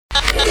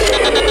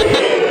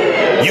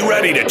You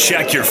ready to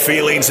check your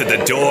feelings at the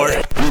door?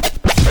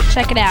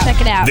 Check it out.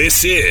 Check it out.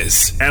 This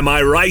is Am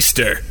I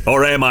Wrighster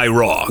or Am I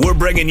Wrong? We're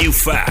bringing you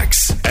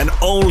facts and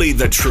only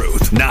the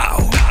truth. Now,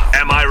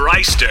 am I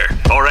Wrighster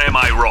or am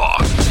I wrong?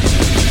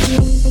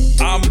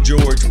 I'm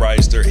George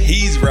Wrighster.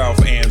 He's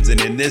Ralph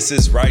Amsden, and this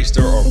is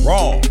Wrighster or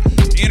Wrong.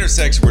 The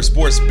intersection where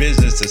sports,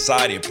 business,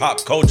 society, and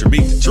pop culture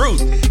meet the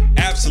truth.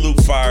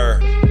 Absolute fire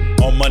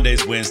on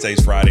Mondays,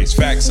 Wednesdays, Fridays.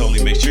 Facts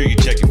only. Make sure you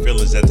check your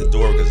feelings at the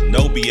door because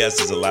no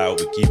BS is allowed.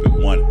 We keep it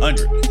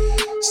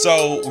 100.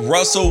 So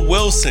Russell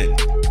Wilson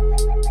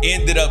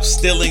ended up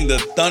stealing the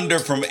thunder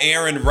from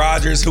Aaron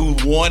Rodgers, who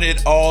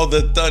wanted all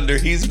the thunder.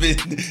 He's been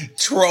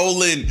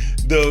trolling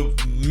the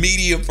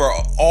media for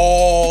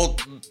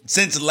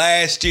since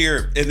last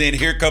year. And then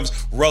here comes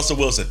Russell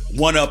Wilson.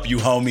 One up you,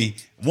 homie.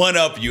 One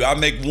up you. I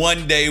make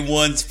one day,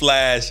 one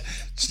splash,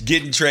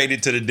 getting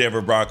traded to the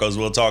Denver Broncos.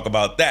 We'll talk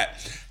about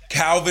that.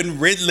 Calvin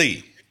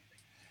Ridley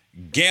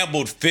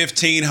gambled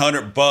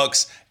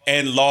 $1,500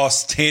 and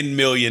lost $10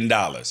 million.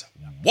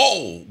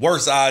 Whoa,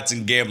 worst odds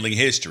in gambling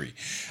history.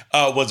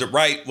 Was it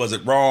right? Was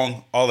it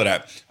wrong? All of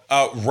that.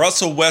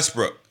 Russell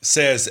Westbrook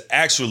says,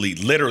 actually,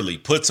 literally,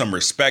 put some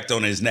respect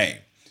on his name.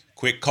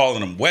 Quit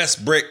calling him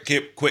Westbrook.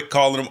 Quit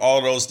calling him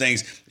all those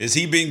things. Is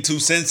he being too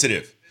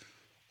sensitive?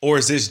 Or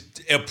is this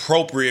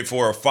appropriate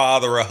for a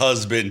father, a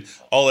husband,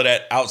 all of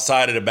that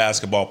outside of the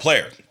basketball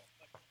player?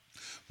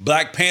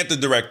 Black Panther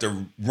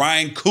director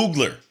Ryan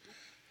Coogler,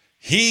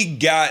 he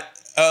got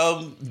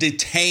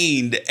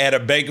detained at a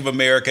Bank of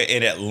America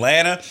in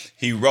Atlanta.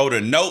 He wrote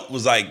a note,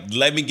 was like,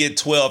 let me get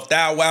 12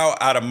 thou wow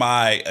out of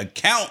my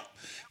account.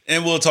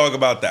 And we'll talk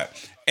about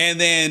that.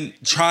 And then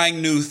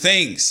trying new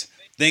things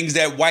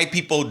that white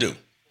people do.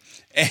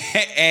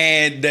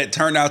 And that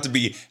turned out to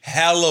be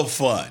hella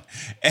fun.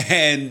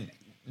 And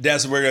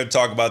that's what we're going to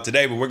talk about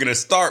today. But we're going to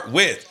start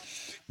with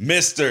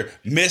Mr.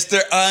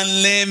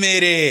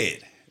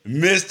 Unlimited.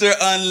 Mr.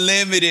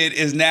 Unlimited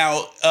is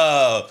now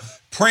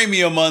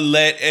Premium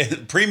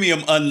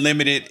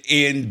Unlimited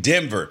in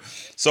Denver.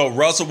 So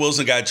Russell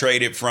Wilson got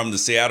traded from the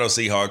Seattle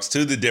Seahawks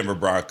to the Denver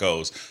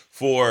Broncos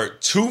for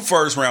 2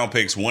 first-round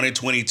picks, one in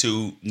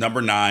 22,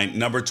 number 9,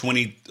 number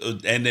 20,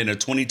 and then a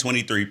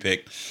 2023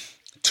 pick,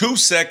 2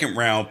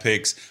 second-round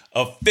picks,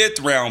 a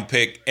 5th-round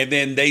pick, and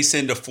then they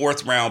send a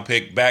 4th-round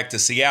pick back to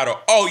Seattle.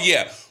 Oh,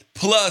 yeah,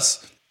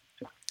 plus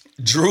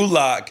Drew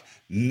Lock,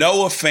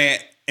 Noah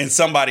Fant, and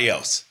somebody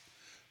else.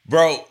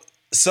 Bro,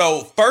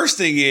 so first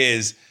thing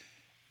is,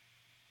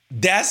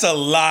 that's a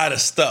lot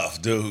of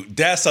stuff, dude.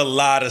 That's a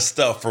lot of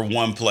stuff for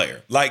one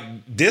player. Like,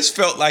 this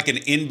felt like an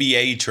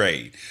NBA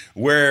trade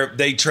where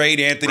they trade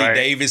Anthony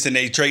Davis and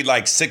they trade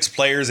like 6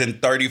 players and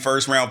 30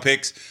 first-round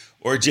picks,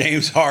 or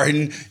James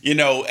Harden. You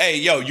know, hey,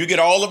 you get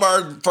all of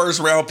our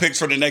first-round picks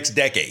for the next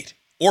decade,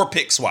 or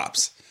pick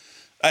swaps.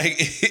 Like,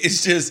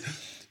 it's just,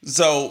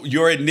 so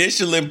your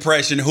initial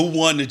impression, who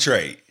won the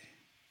trade?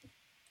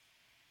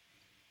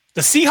 The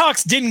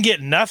Seahawks didn't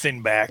get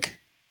nothing back.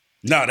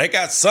 No, they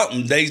got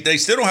something. They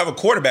still don't have a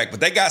quarterback,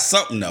 but they got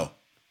something, though.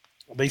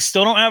 They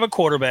still don't have a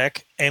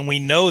quarterback, and we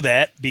know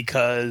that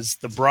because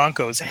the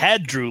Broncos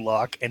had Drew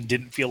Lock and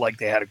didn't feel like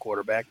they had a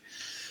quarterback.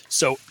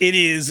 So it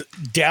is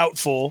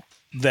doubtful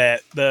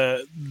that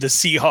the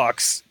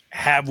Seahawks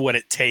have what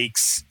it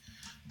takes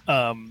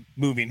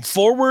moving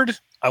forward.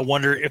 I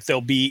wonder if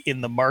they'll be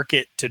in the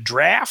market to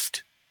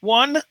draft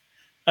one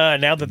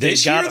now that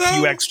they've got a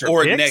few extra picks.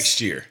 Or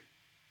next year?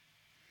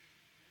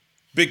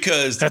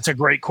 Because that's a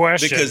great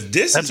question. Because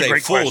this is a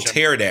full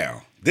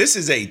teardown. This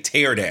is a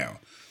teardown.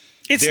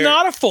 It's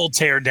not a full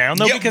teardown,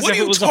 though, because if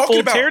it was a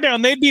full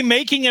teardown, they'd be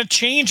making a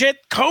change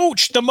at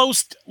coach the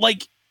most,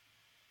 like,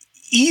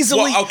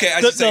 easily. Well, okay,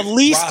 I should say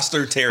least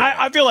roster teardown.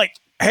 I feel like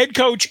head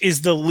coach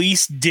is the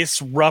least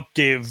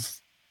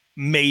disruptive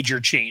major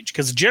change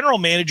because the general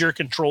manager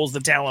controls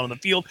the talent on the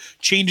field,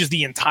 changes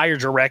the entire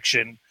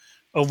direction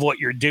of what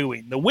you're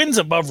doing. The wins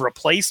above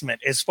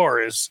replacement as far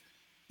as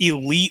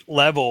elite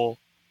level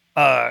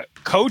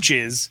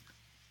coaches,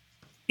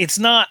 it's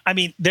not. I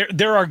mean,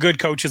 there are good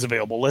coaches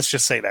available. Let's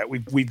just say that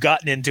we've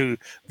gotten into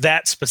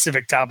that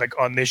specific topic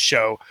on this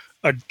show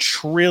a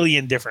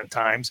trillion different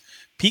times.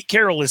 Pete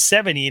Carroll is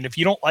 70, and if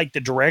you don't like the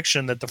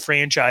direction that the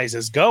franchise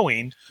is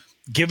going,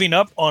 giving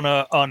up on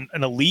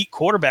an elite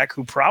quarterback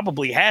who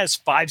probably has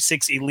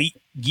 5-6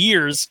 elite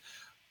years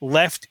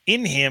left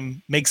in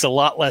him makes a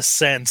lot less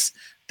sense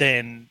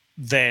than.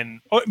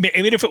 I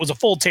mean, if it was a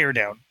full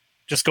teardown.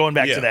 Just going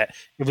back to that.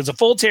 If it was a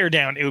full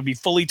teardown, it would be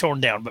fully torn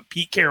down. But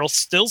Pete Carroll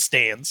still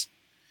stands.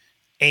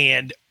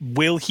 And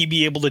will he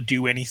be able to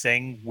do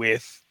anything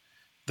with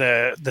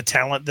the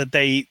talent that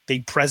they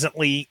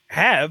presently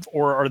have?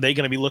 Or are they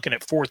going to be looking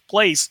at 4th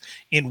place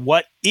in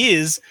what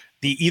is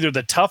either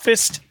the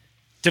toughest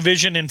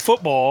division in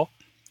football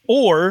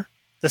or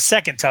the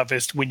second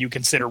toughest when you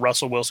consider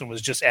Russell Wilson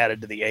was just added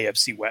to the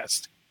AFC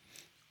West?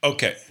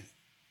 Okay.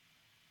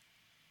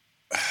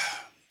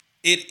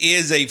 It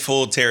is a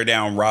full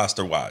teardown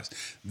roster-wise.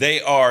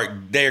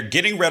 They're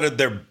getting rid of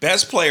their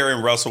best player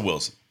in Russell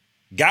Wilson.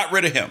 Got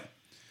rid of him.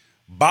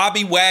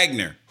 Bobby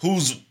Wagner,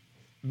 who's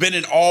been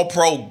an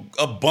all-pro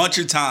a bunch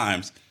of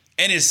times,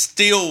 and is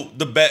still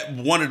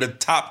one of the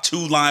top 2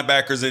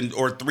 linebackers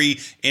or 3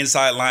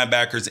 inside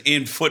linebackers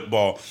in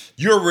football.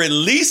 You're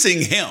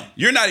releasing him.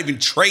 You're not even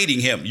trading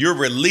him. You're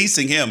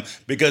releasing him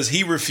because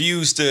he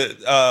refused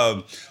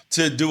to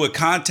do a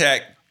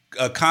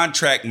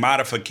contract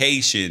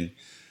modification,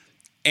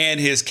 and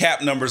his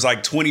cap number is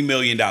like $20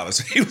 million.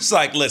 He was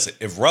like, listen,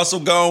 if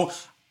Russell gone,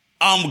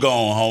 I'm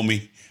gone,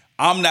 homie.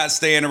 I'm not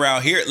staying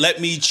around here.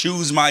 Let me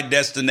choose my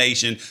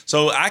destination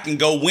so I can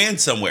go win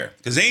somewhere,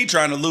 because he ain't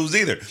trying to lose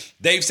either.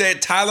 They've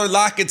said Tyler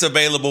Lockett's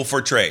available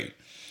for trade.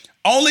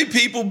 Only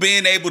people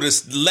being able to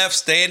left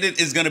standing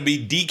is going to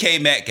be DK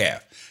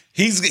Metcalf.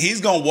 He's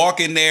going to walk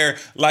in there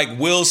like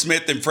Will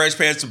Smith in Fresh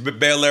Prince of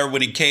Bel-Air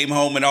when he came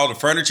home and all the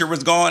furniture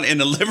was gone in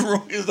the living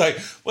room. He was like,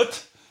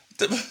 what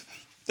the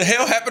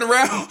hell happened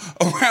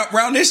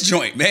around this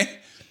joint, man?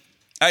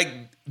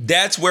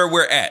 That's where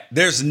we're at.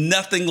 There's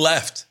nothing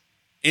left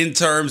in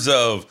terms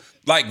of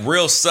like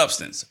real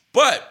substance.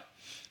 But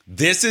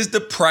this is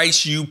the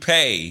price you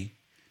pay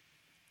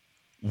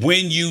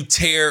when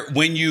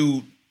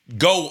you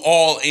go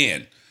all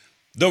in.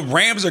 The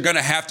Rams are going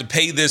to have to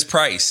pay this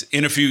price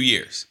in a few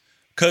years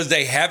because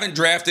they haven't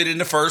drafted in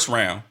the first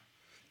round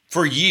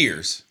for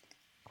years.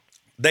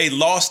 They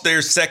lost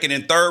their second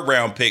and third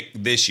round pick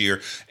this year,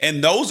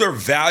 and those are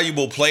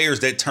valuable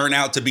players that turn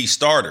out to be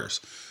starters.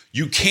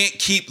 You can't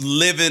keep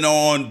living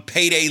on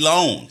payday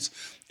loans.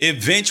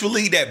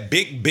 Eventually, that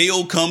big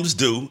bill comes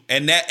due,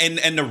 and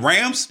the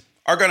Rams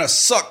are going to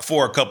suck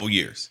for a couple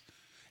years.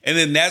 And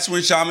then that's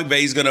when Sean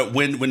McVay is going to,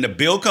 when the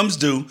bill comes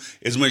due,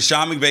 is when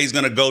Sean McVay is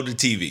going to go to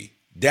TV.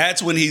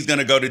 That's when he's going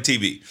to go to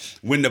TV.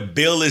 When the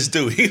bill is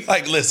due, he's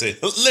like,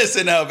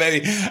 listen up,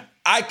 baby.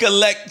 I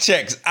collect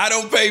checks. I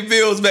don't pay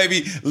bills,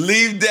 baby.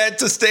 Leave that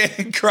to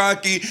Stan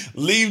Kroenke.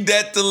 Leave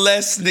that to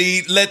Les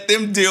Snead. Let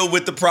them deal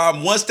with the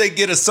problem. Once they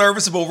get a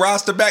serviceable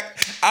roster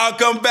back, I'll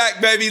come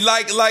back, baby,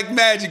 like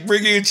magic,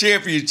 bringing a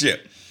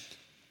championship.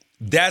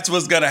 That's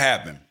what's going to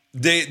happen.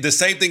 The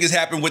same thing has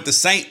happened with the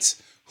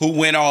Saints, who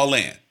went all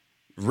in.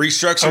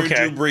 Restructuring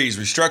Drew Brees,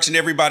 restructuring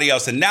everybody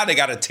else, and now they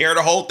got to tear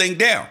the whole thing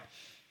down.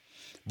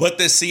 But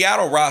the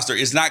Seattle roster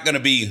is not going to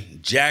be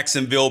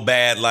Jacksonville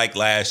bad like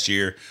last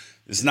year.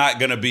 It's not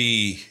going to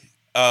be,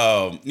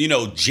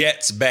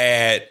 Jets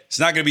bad. It's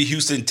not going to be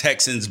Houston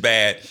Texans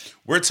bad.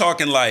 We're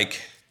talking like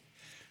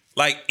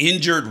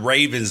injured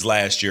Ravens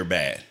last year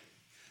bad,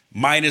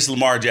 minus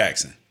Lamar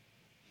Jackson.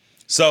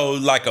 So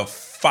like a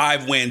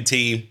 5-win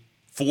team,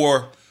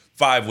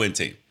 4-5-win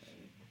team.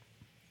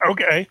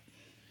 Okay.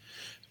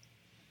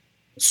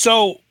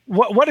 So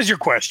what is your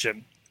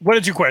question? What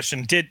is your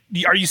question?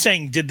 Are you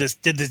saying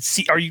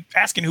are you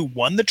asking who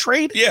won the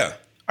trade? Yeah.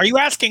 Are you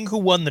asking who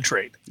won the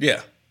trade?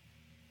 Yeah.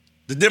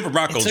 The Denver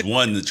Broncos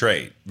won the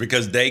trade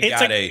because they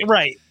got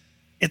right.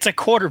 It's a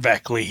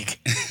quarterback league.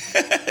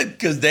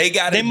 Because they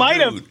might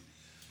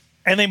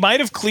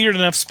have cleared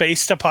enough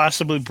space to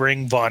possibly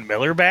bring Von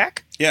Miller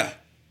back. Yeah.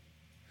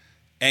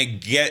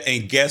 And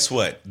guess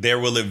what? There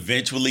will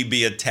eventually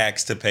be a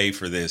tax to pay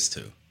for this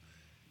too.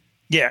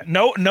 Yeah.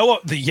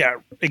 Yeah,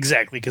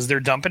 exactly. Because they're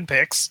dumping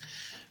picks.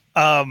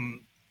 It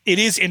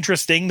is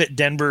interesting that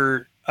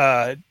Denver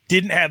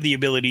didn't have the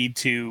ability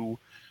to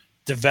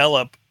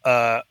develop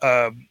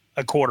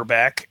a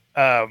quarterback,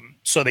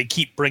 so they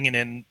keep bringing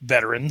in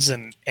veterans,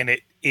 and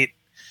it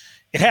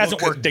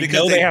hasn't worked. They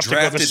know they have to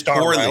go the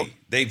star route.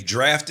 They've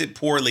drafted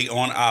poorly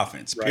on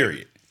offense. Right.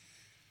 Period.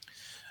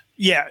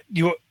 Yeah,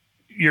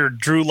 your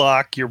Drew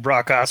Lock, your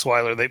Brock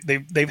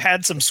Osweiler. They've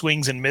had some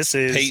swings and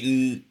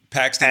misses.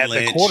 Paxton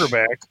Lynch, the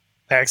quarterback,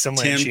 Paxton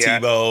Lynch,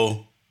 Tim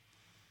Tebow.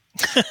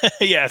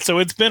 Yeah, so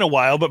it's been a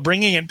while, but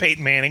bringing in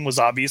Peyton Manning was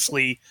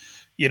obviously,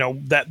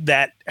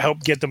 that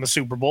helped get them a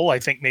Super Bowl. I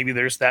think maybe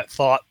there's that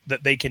thought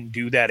that they can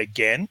do that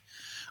again.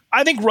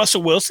 I think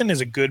Russell Wilson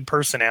is a good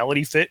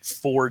personality fit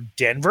for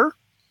Denver.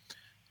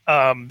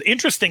 The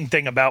interesting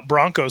thing about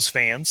Broncos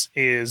fans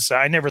is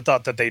I never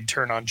thought that they'd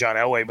turn on John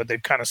Elway, but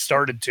they've kind of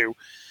started to.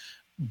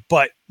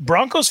 But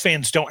Broncos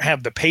fans don't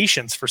have the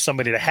patience for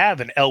somebody to have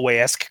an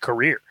Elway-esque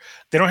career.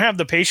 They don't have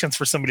the patience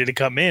for somebody to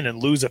come in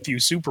and lose a few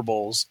Super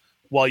Bowls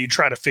while you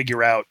try to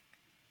figure out,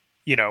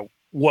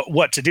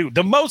 what to do.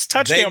 The most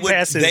touchdown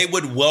passes. They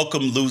would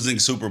welcome losing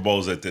Super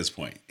Bowls at this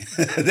point.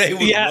 They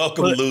would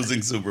welcome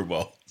losing Super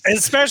Bowls.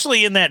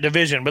 Especially in that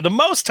division. But the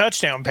most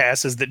touchdown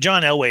passes that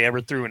John Elway ever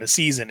threw in a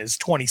season is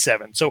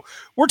 27. So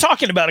we're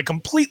talking about a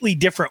completely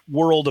different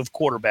world of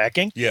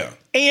quarterbacking. Yeah.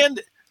 And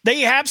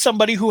they have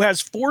somebody who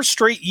has 4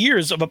 straight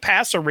years of a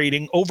passer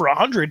rating over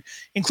 100,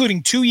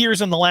 including 2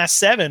 years in the last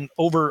 7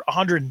 over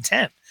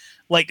 110.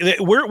 Like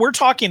we're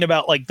talking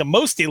about like the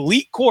most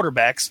elite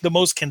quarterbacks, the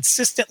most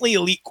consistently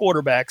elite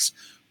quarterbacks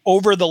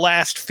over the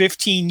last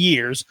 15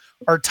 years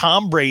are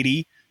Tom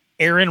Brady,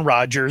 Aaron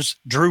Rodgers,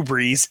 Drew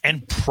Brees,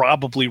 and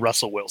probably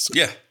Russell Wilson.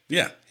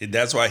 Yeah.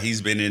 That's why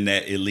he's been in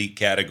that elite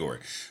category.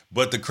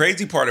 But the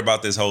crazy part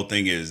about this whole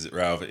thing is,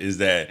 Ralph, is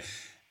that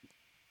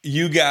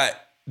you got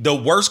the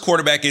worst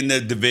quarterback in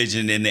the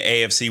division in the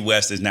AFC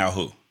West is now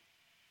who?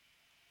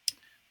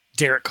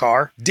 Derek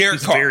Carr.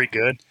 Derek Carr. Very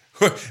good.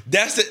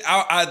 That's it.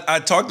 I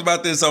talked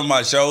about this on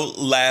my show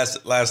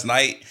last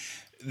night,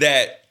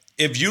 that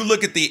if you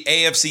look at the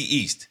AFC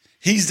East,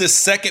 he's the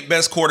second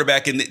best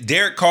quarterback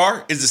Derek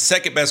Carr is the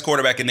second best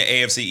quarterback in the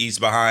AFC East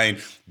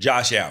behind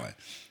Josh Allen.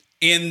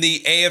 In the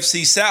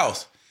AFC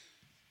South,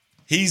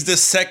 he's the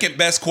second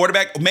best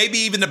quarterback, maybe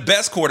even the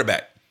best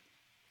quarterback.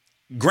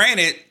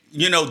 Granted,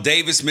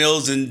 Davis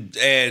Mills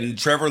and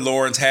Trevor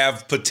Lawrence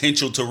have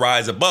potential to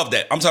rise above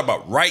that. I'm talking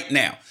about right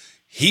now.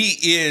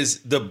 He is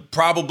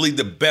probably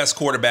the best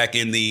quarterback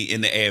in the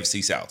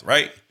AFC South,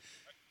 right?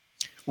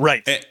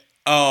 Right.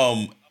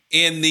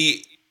 In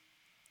the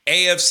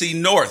AFC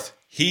North,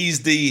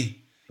 he's the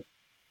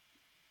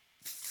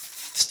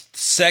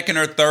second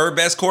or third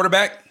best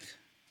quarterback,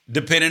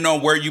 depending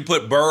on where you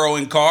put Burrow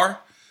and Carr,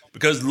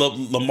 because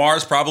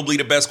Lamar's probably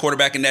the best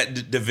quarterback in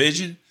that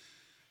division.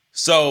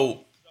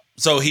 So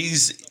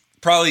he's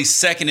probably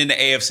second in the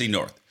AFC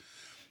North.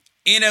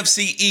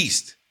 NFC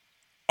East,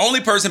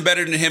 only person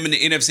better than him in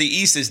the NFC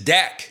East is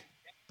Dak.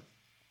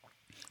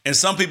 And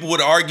some people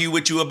would argue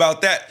with you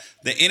about that.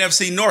 The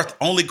NFC North,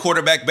 only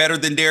quarterback better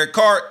than Derek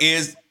Carr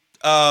is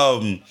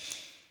Aaron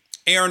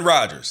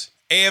Rodgers.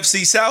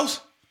 AFC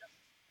South,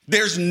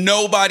 there's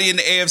nobody in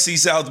the NFC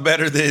South in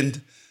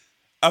the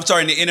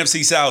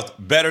NFC South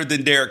better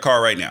than Derek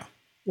Carr right now.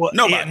 Well,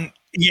 nobody.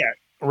 Yeah,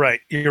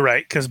 right. You're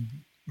right, because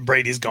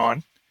Brady's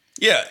gone.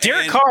 Yeah.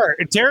 Derek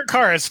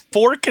Carr has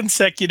 4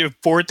 consecutive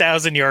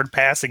 4,000-yard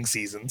passing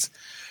seasons.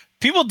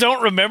 People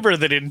don't remember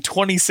that in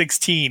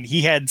 2016,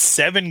 he had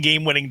 7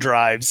 game-winning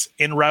drives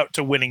en route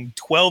to winning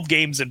 12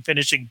 games and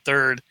finishing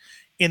third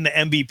in the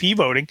MVP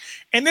voting.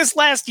 And this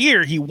last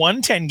year, he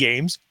won 10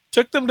 games,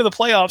 took them to the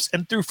playoffs,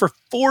 and threw for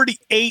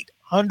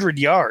 4,800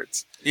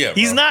 yards. Yeah,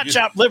 he's not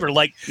chopped liver.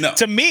 No.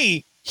 To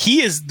me,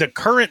 he is the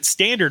current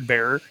standard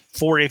bearer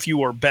for if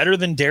you are better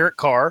than Derek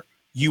Carr,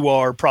 you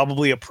are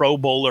probably a Pro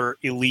Bowler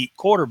elite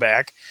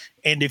quarterback.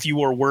 And if you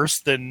were worse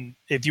than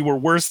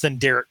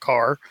Derek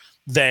Carr,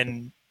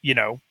 then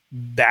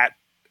that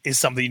is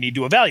something you need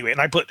to evaluate.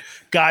 And I put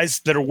guys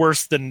that are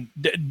worse than,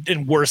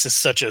 and worse is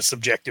such a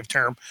subjective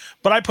term,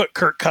 but I put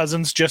Kirk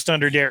Cousins just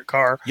under Derek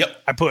Carr.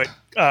 Yep. I put,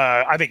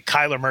 I think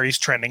Kyler Murray's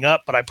trending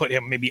up, but I put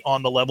him maybe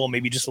on the level,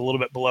 maybe just a little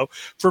bit below.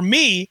 For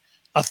me,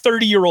 a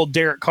 30-year-old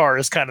Derek Carr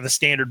is kind of the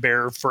standard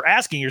bearer for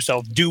asking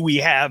yourself, do we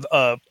have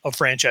a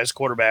franchise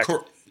quarterback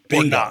or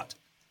not?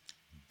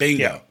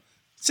 Bingo. Yeah.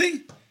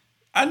 See,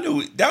 I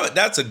knew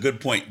that's a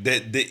good point.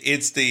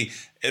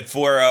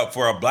 For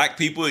a black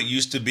people, it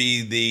used to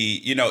be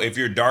if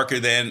you're darker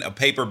than a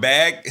paper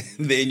bag,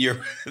 then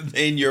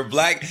you're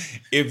black.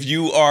 If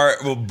you are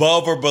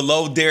above or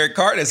below Derek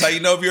Carr, that's how you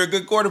know if you're a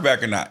good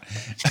quarterback or not.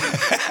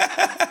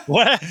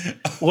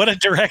 What a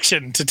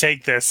direction to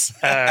take this.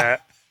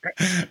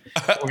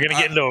 We're going to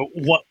get into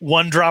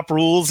one drop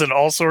rules and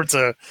all sorts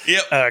of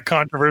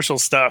controversial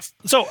stuff.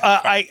 So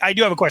I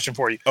do have a question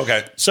for you.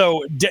 Okay.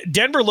 So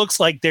Denver looks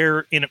like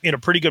they're in a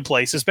pretty good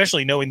place,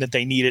 especially knowing that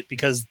they need it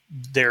because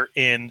they're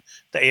in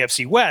the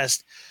AFC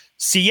West.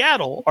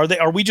 Seattle,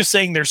 are we just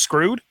saying they're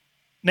screwed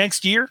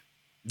next year?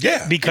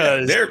 Yeah,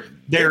 because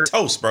they're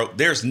toast, bro.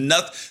 There is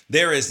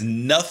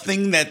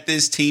nothing that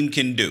this team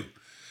can do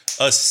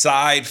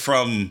aside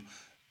from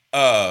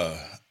I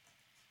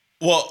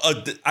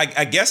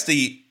guess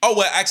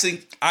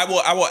I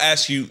will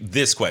ask you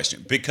this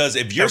question, because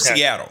if you're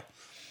Seattle,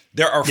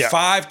 there are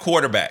 5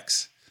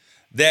 quarterbacks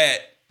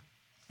that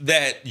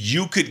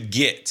you could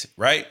get,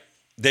 right?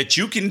 That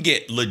you can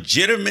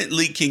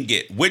legitimately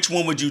get. Which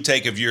one would you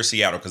take if you're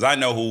Seattle? Because I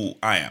know who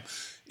I am.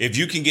 If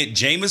you can get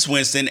Jameis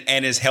Winston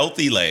and his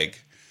healthy leg,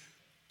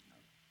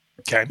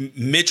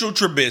 Mitchell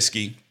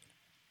Trubisky,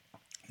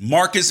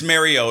 Marcus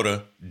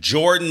Mariota,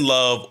 Jordan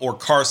Love, or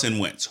Carson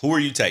Wentz, who are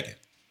you taking?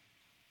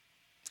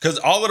 Because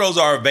all of those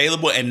are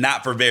available and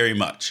not for very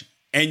much.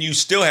 And you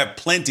still have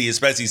plenty,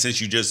 especially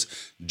since you just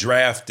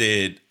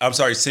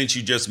since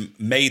you just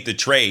made the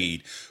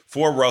trade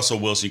for Russell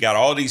Wilson. You got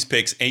all these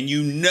picks, and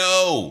you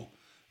know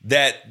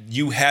that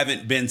you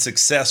haven't been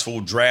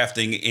successful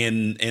drafting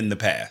in the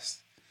past.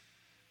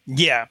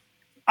 Yeah.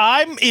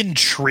 I'm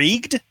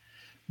intrigued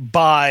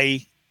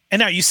by, and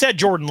now you said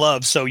Jordan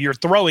Love, so you're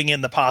throwing in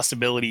the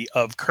possibility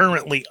of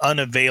currently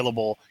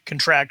unavailable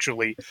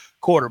contractually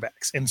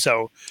quarterbacks. And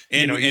so,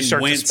 you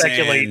start to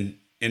speculate.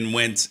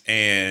 Wentz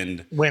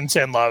and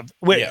Love,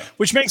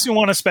 which makes me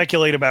want to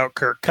speculate about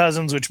Kirk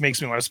Cousins, which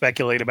makes me want to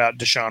speculate about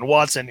Deshaun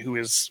Watson,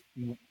 who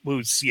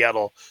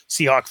Seattle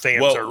Seahawks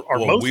fans are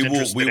most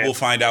interested in. We will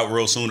find out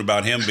real soon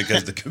about him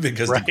because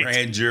the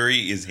grand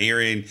jury is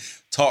hearing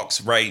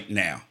talks right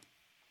now.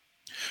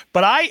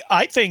 But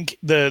I think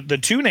the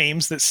 2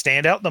 names that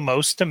stand out the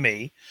most to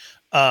me,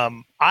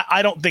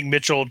 I don't think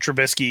Mitchell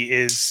Trubisky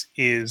is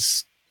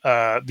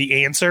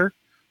the answer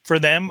for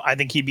them. I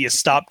think he'd be a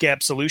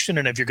stopgap solution.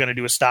 And if you're going to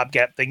do a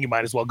stopgap thing, you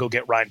might as well go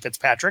get Ryan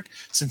Fitzpatrick,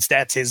 since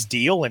that's his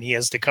deal and he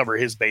has to cover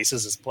his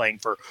bases as playing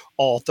for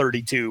all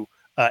 32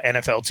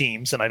 NFL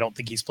teams. And I don't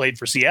think he's played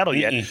for Seattle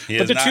yet.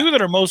 But the two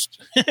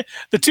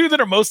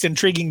that are most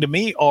intriguing to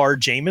me are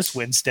Jameis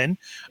Winston,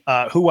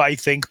 who I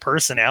think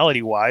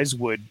personality wise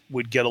would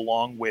get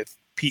along with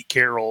Pete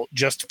Carroll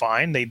just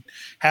fine. They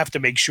have to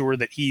make sure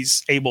that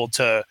he's able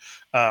to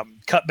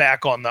cut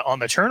back on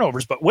the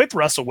turnovers. But with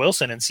Russell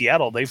Wilson in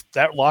Seattle,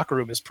 that locker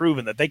room has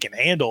proven that they can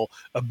handle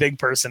a big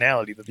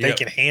personality, that they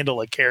can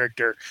handle a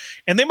character,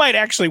 and they might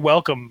actually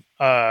welcome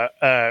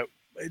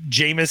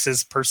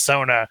Jameis's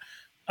persona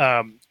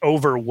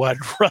over what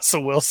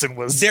Russell Wilson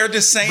was. They're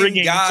the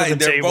same guy.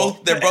 They're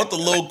both a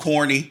little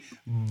corny,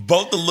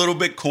 both a little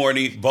bit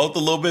corny, both a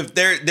little bit.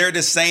 They're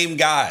the same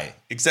guy,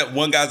 except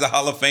one guy's a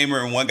Hall of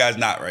Famer and one guy's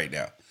not right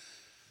now.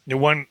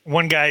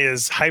 One guy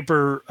is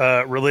hyper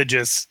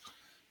religious,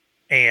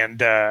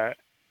 and I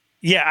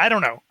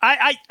don't know.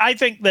 I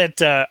think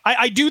that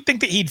I do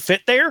think that he'd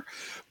fit there,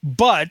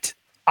 but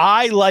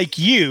I, like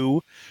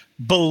you,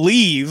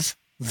 believe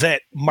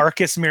that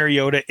Marcus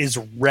Mariota is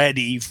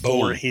ready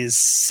for his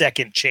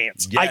second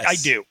chance. Yes. I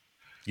do.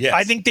 Yes.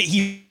 I think that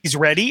he's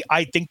ready.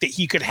 I think that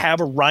he could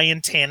have a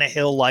Ryan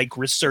Tannehill-like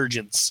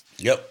resurgence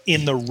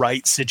in the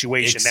right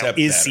situation. Except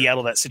now, is better.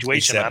 Seattle that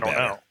situation? Except I don't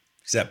better. know.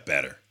 Except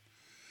better.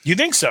 You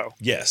think so?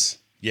 Yes.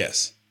 Ryan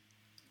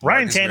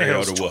Marcus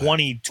Tannehill's Mariota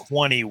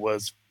 2020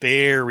 was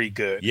very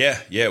good. Yeah,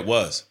 it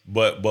was.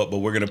 But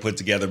we're going to put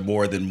together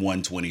more than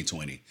one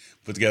 2020.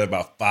 Put together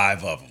about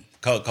 5 of them.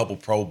 A couple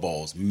Pro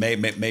Bowls.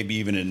 Maybe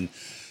even in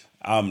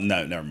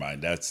no, never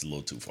mind. That's a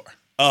little too far.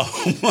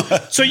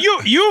 So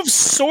you've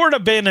sort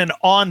of been an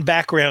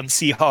on-background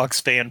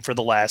Seahawks fan for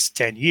the last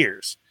 10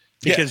 years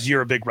because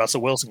you're a big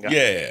Russell Wilson guy.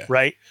 Yeah.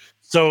 Right?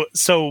 So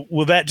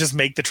will that just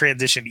make the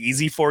transition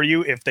easy for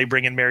you if they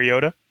bring in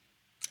Mariota?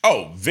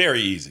 Oh,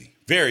 very easy.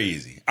 Very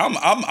easy.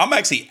 I'm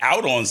actually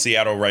out on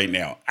Seattle right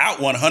now. Out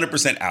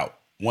 100% out.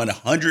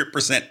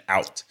 100%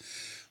 out.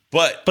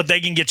 But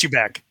they can get you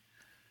back.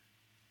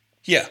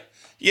 Yeah.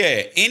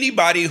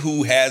 Anybody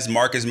who has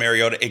Marcus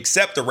Mariota,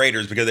 except the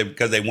Raiders,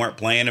 because they weren't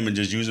playing him and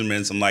just using him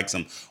in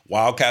some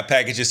wildcat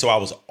packages. So I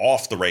was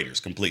off the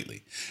Raiders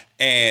completely.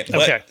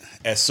 But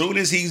as soon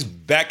as he's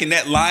back in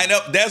that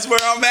lineup, that's where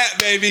I'm at,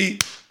 baby.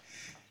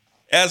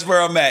 That's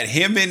where I'm at.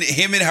 Him and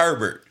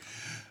Herbert.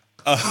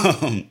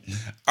 All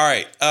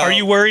right. Are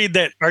you worried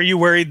that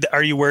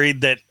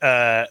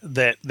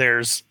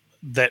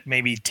that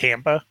maybe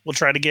Tampa will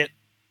try to get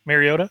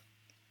Mariota?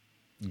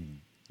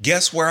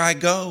 Guess where I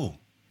go?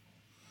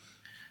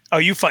 Oh,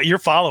 you're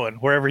following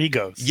wherever he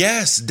goes.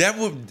 Yes,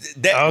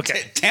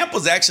 okay.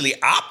 Tampa's actually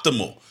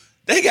optimal.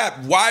 They got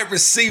wide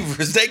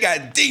receivers. They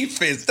got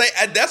defense.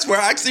 That's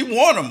where I actually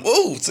want them.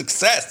 Ooh,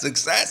 success.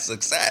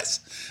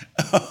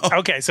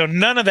 Okay, so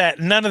none of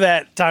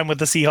that time with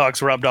the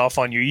Seahawks rubbed off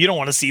on you. You don't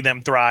want to see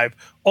them thrive.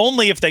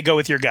 Only if they go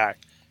with your guy.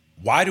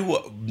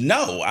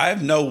 No, I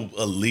have no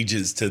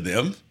allegiance to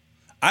them.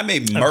 I'm a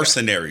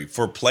mercenary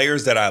for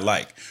players that I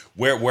like.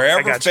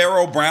 Wherever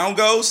Pharaoh Brown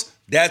goes,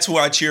 that's who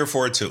I cheer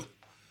for too.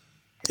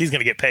 He's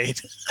gonna get paid.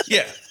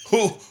 Yeah.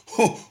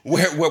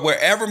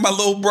 Wherever my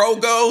little bro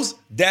goes,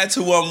 that's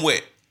who I'm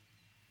with.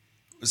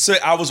 So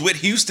I was with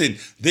Houston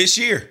this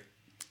year,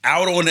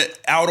 out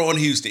on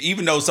Houston.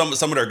 Even though some of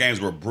their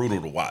games were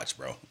brutal to watch,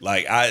 bro.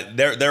 Like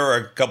there were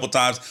a couple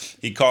times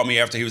he called me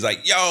after he was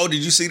like, "Yo, did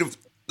you see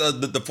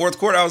the fourth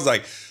quarter?" I was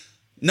like,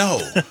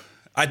 "No."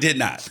 I did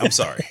not. I'm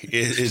sorry.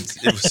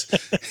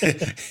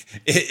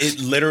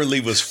 It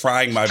literally was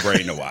frying my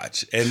brain to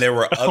watch, and there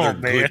were other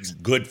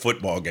good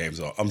football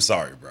games. I'm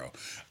sorry, bro.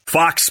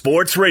 Fox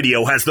Sports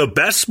Radio has the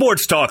best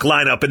sports talk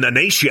lineup in the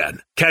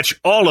nation.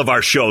 Catch all of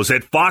our shows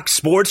at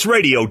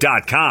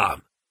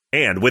foxsportsradio.com.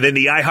 And within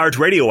the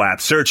iHeartRadio app,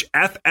 search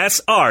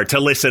FSR to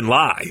listen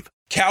live.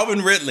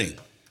 Calvin Ridley,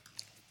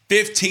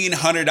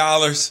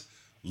 $1,500,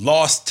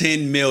 lost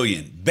 $10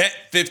 million. Bet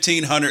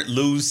 $1,500,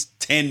 lose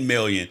 $10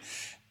 million.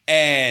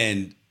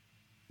 And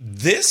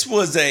this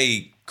was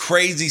a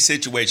crazy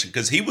situation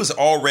because he was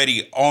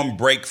already on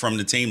break from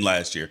the team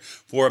last year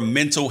for a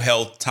mental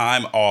health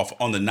time off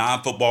on the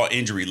non-football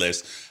injury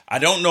list. I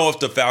don't know if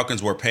the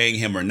Falcons were paying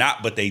him or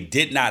not, but they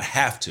did not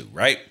have to,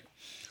 right?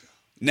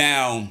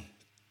 Now,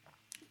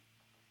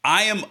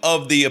 I am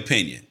of the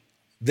opinion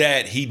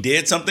that he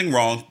did something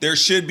wrong. There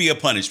should be a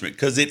punishment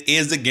because it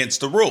is against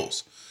the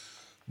rules.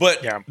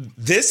 But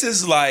this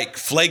is like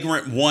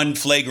flagrant 1,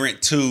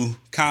 flagrant 2,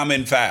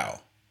 common foul.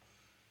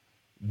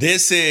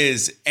 This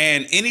is,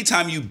 and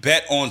anytime you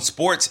bet on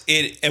sports,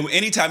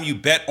 anytime you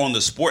bet on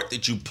the sport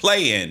that you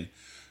play in,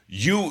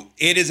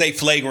 it is a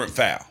flagrant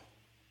foul.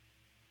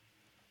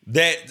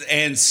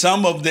 There's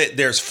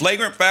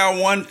flagrant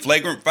foul 1,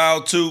 flagrant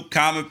foul 2,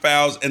 common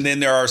fouls, and then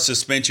there are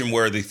suspension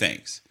worthy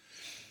things.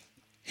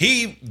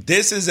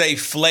 This is a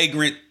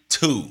flagrant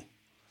 2.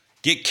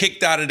 Get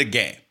kicked out of the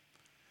game.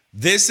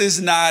 This is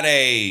not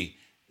a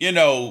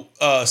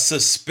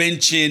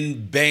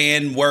suspension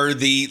ban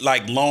worthy,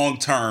 like long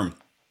term,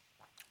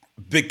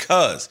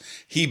 because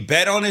he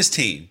bet on his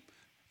team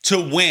to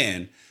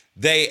win.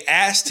 They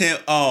asked him,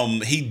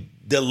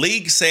 the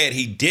league said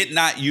he did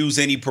not use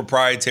any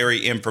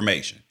proprietary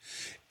information.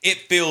 It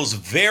feels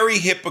very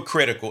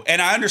hypocritical.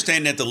 And I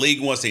understand that the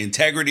league wants the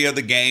integrity of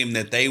the game,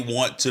 that they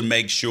want to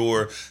make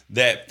sure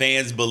that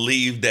fans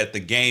believe that the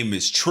game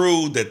is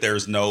true, that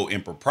there's no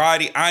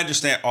impropriety. I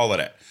understand all of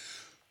that.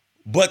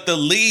 But the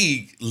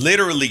league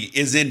literally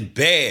is in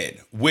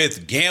bed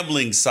with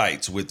gambling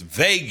sites, with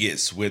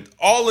Vegas, with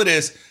all of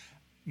this.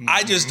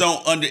 I just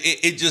don't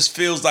it just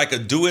feels like a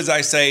do as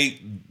I say,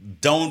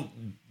 don't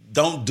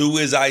do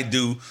as I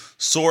do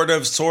sort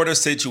of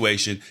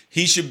situation.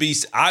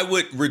 I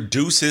would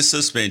reduce his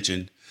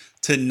suspension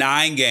to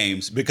 9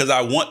 games because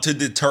I want to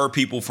deter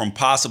people from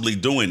possibly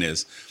doing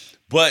this.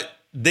 But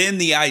then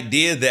the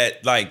idea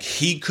that like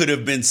he could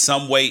have been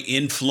some way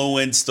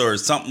influenced or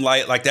something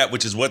like that,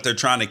 which is what they're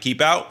trying to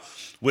keep out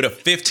with a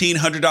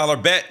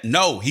 $1,500 bet.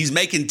 No, he's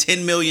making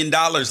 $10 million.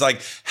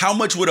 Like, how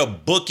much would a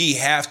bookie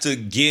have to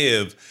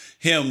give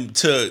him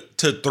to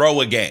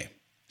throw a game?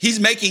 He's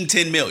making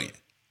 $10 million.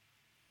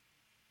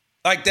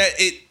 Like that.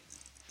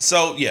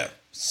 So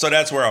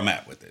that's where I'm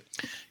at with it.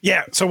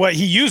 Yeah. So what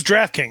he used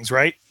DraftKings,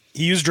 right?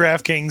 He used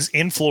DraftKings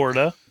in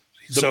Florida.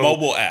 The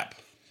mobile app.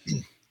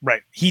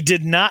 Right. He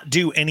did not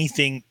do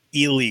anything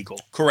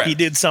illegal. Correct. He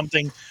did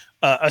something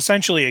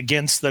essentially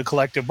against the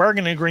collective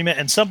bargaining agreement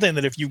and something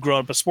that if you've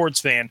grown up a sports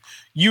fan,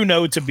 you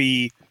know to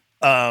be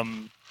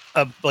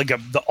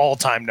the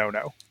all-time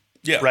no-no.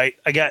 Yeah. Right.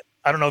 I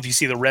don't know if you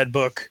see the red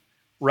book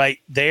right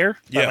there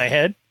by my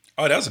head.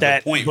 Oh, that's a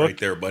good point right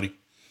there, buddy.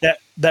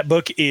 That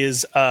book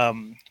is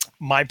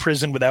My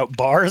Prison Without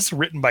Bars,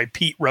 written by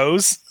Pete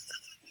Rose.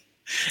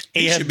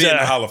 He should be in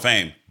the Hall of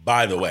Fame,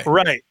 by the way.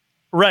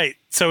 Right.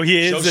 So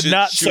he is a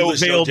not so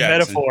veiled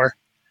metaphor.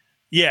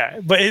 Yeah,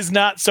 but his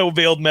not so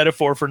veiled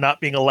metaphor for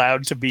not being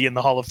allowed to be in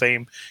the Hall of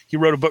Fame. He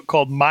wrote a book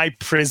called My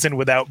Prison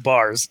Without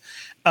Bars.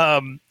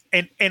 And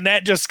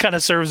that just kind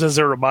of serves as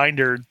a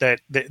reminder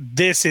that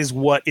this is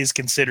what is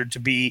considered to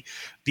be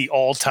the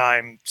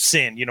all-time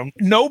sin. You know,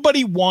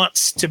 nobody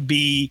wants to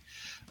be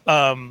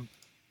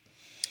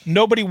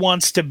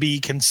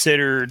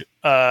considered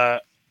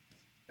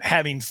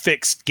having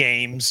fixed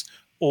games,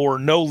 or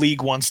no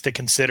league wants to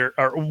consider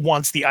or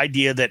wants the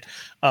idea that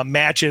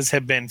matches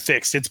have been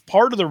fixed. It's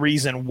part of the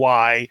reason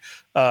why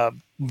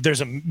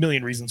there's a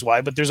million reasons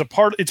why, but it's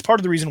part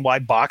of the reason why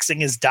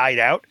boxing has died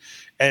out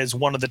as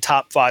one of the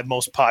top 5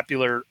 most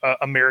popular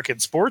American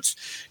sports,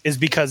 is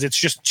because it's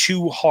just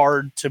too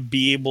hard to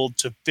be able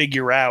to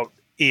figure out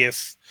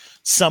if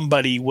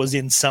somebody was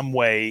in some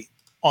way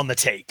on the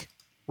take.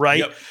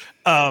 Right.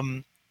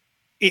 Yep.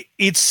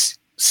 It's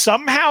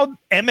somehow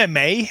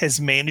MMA has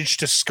managed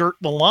to skirt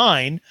the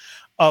line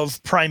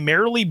of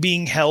primarily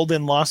being held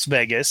in Las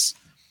Vegas,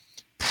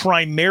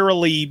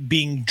 primarily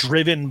being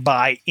driven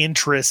by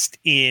interest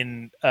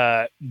in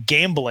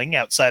gambling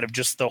outside of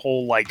just the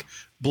whole like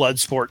blood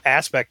sport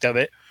aspect of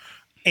it.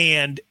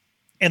 And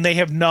they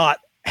have not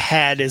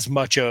had as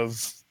much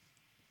of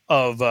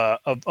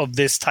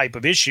this type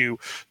of issue.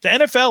 The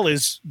NFL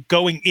is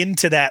going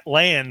into that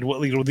land.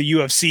 The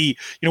UFC,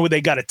 where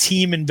they got a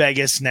team in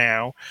Vegas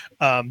now.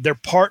 They're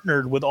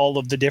partnered with all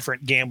of the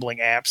different gambling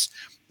apps.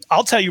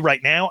 I'll tell you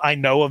right now, I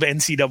know of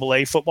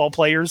NCAA football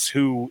players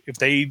who, if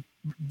they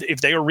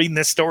are reading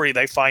this story,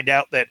 they find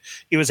out that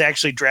it was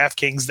actually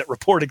DraftKings that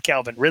reported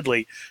Calvin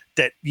Ridley,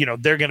 that,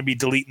 they're going to be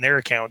deleting their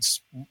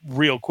accounts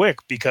real quick,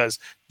 because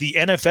the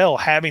NFL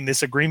having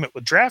this agreement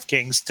with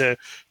DraftKings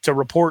to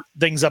report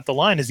things up the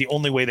line is the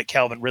only way that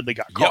Calvin Ridley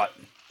got caught.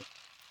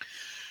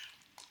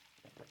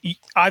 Yep.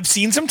 I've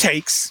seen some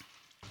takes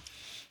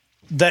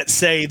that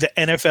say the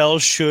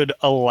NFL should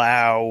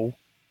allow,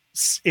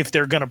 if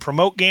they're going to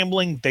promote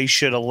gambling, they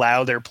should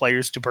allow their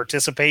players to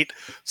participate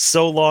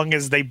so long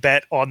as they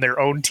bet on their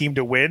own team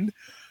to win.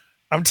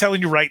 I'm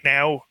telling you right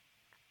now,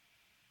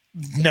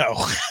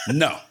 no.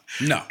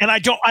 And I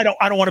don't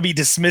want to be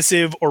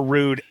dismissive or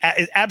rude.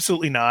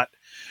 Absolutely not.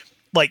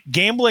 Like,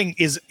 gambling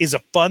is a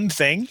fun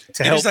thing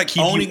to help like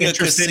keep owning you a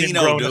interested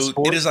casino, in dude.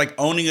 sport. It is like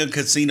owning a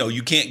casino.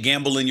 You can't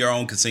gamble in your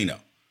own casino.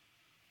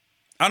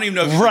 I don't even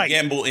know if you can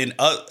gamble in.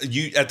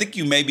 I think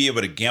you may be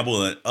able to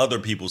gamble in other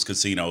people's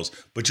casinos,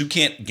 but you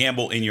can't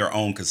gamble in your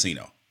own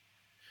casino.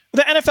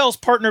 The NFL's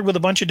partnered with a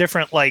bunch of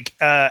different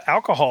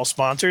alcohol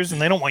sponsors,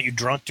 and they don't want you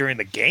drunk during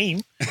the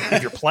game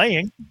if you're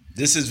playing.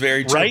 This is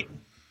very true. Right?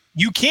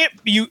 You can't.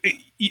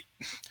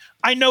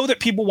 I know that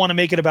people want to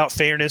make it about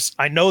fairness.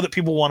 I know that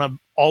people want to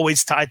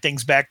always tie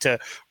things back to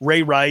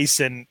Ray Rice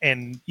and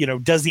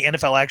does the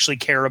NFL actually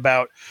care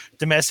about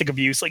domestic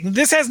abuse? Like,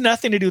 this has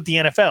nothing to do with the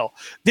NFL.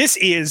 This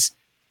is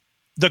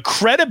the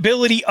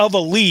credibility of a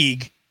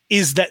league,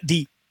 is that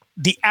the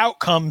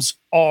outcomes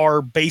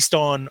are based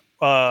on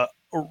a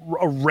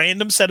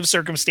random set of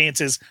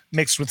circumstances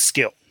mixed with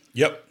skill.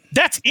 Yep.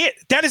 That's it.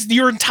 That is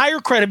your entire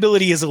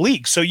credibility as a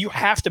league. So you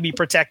have to be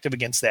protective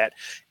against that.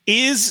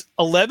 Is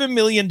 $11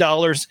 million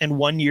and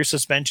 1 year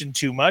suspension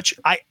too much?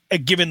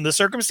 Given the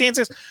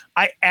circumstances,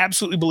 I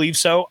absolutely believe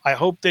so. I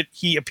hope that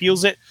he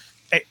appeals it.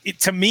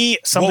 To me,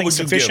 something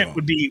sufficient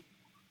would be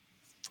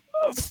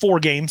 4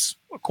 games,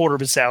 a quarter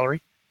of his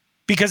salary,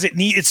 because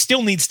it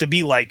still needs to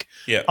be like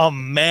a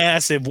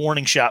massive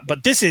warning shot.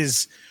 But this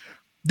is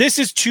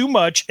too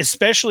much,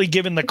 especially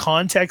given the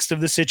context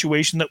of the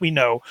situation that we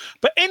know.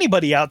 But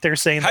anybody out there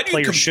saying that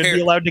players should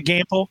be allowed to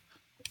gamble?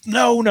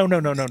 No.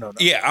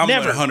 Yeah, I'm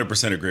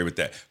 100% agree with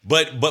that.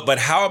 But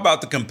how about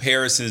the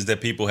comparisons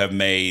that people have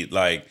made?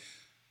 Like,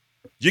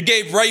 You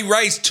gave Ray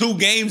Rice 2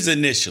 games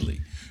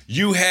initially.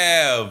 You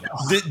have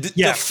the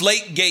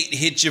Deflategate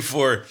hit you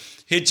for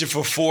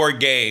 4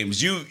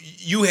 games.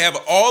 You have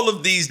all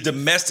of these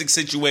domestic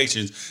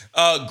situations.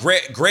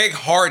 Greg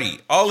Hardy,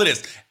 all of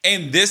this,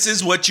 and this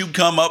is what you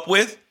come up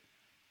with.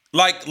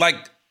 Like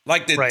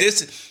that. Right.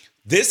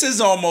 This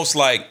is almost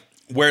like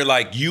where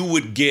like you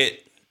would get,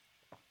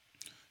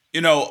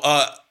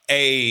 a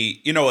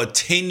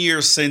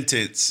 10-year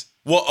sentence,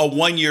 well, a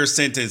 1-year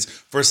sentence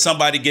for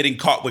somebody getting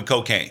caught with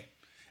cocaine,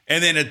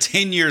 and then a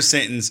 10-year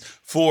sentence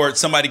for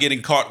somebody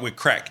getting caught with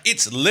crack.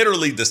 It's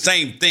literally the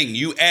same thing.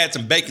 You add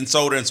some baking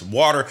soda and some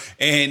water,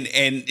 and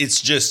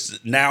it's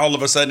just now all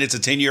of a sudden it's a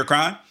 10-year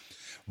crime.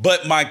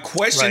 But my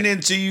question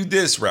into you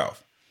this,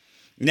 Ralph.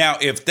 Now,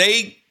 if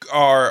they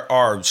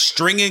are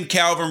stringing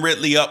Calvin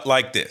Ridley up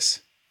like this,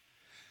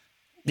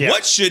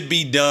 what should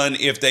be done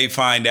if they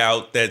find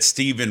out that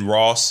Stephen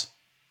Ross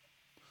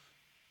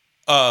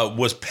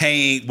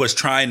was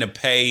trying to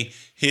pay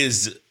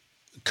his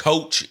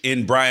coach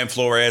in Brian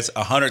Flores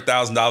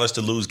 $100,000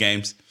 to lose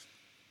games?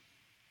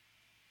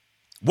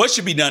 What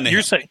should be done to him?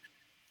 You're saying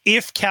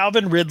if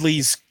Calvin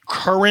Ridley's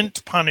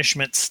current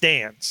punishment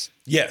stands,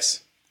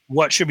 yes,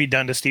 what should be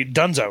done to Steve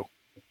Dunzo?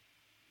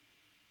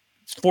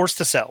 It's forced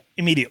to sell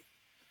immediately.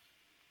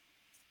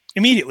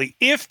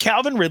 If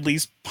Calvin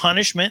Ridley's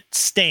punishment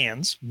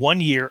stands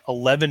 1 year,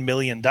 $11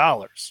 million,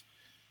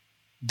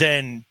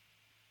 then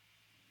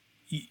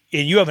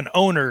and you have an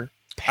owner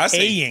paying, I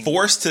say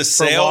forced to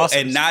sell,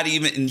 and not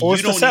even, and you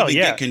don't even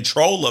get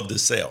control of the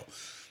sale.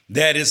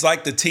 That is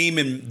like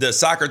the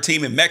soccer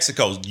team in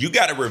Mexico. You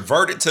got to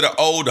revert it to the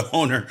old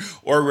owner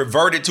or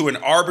revert it to an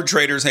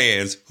arbitrator's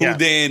hands who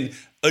then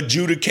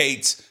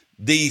adjudicates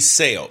the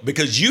sale,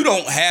 because you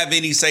don't have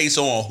any say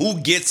so on who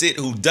gets it,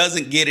 who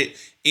doesn't get it,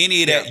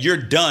 any of that. You're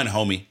done,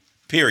 homie.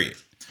 Period.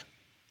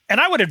 And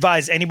I would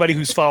advise anybody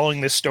who's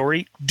following this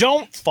story,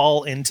 don't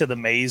fall into the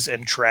maze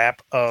and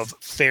trap of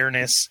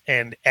fairness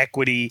and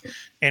equity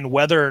and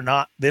whether or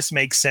not this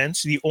makes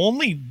sense. The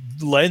only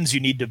lens you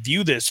need to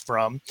view this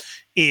from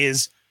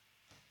is,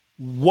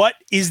 what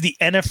is the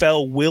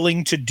NFL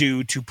willing to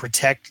do to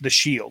protect the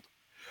shield?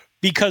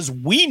 Because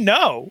we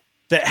know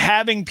that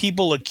having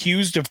people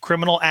accused of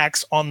criminal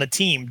acts on the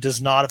team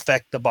does not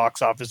affect the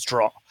box office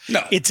draw.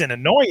 No. It's an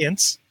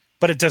annoyance,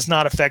 but it does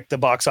not affect the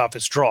box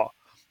office draw.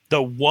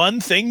 The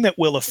one thing that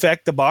will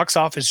affect the box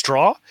office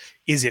draw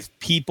is if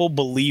people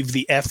believe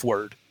the F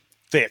word,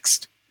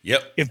 fixed.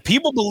 Yep. If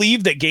people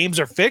believe that games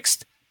are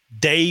fixed,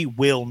 they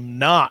will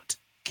not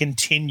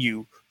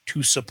continue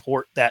to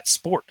support that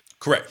sport.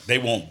 Correct. They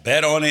won't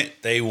bet on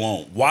it. They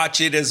won't watch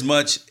it as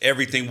much.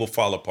 Everything will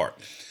fall apart.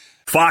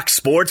 Fox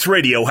Sports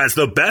Radio has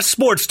the best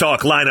sports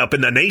talk lineup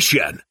in the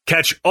nation.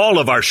 Catch all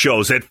of our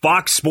shows at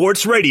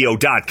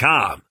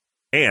foxsportsradio.com.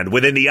 And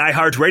within the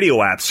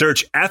iHeartRadio app,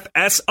 search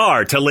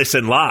FSR to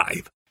listen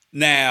live.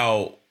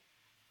 Now,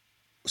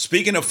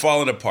 speaking of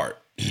falling apart,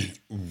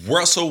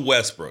 Russell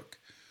Westbrook,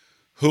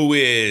 who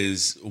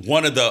is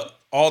one of the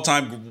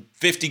all-time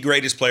 50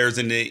 greatest players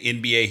in the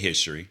NBA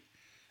history.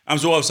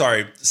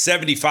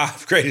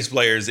 75 greatest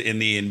players in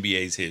the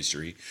NBA's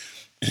history.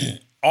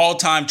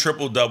 All-time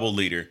triple-double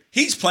leader.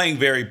 He's playing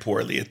very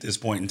poorly at this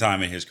point in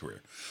time in his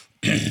career.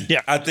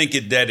 I think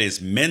that it's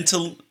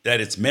mental.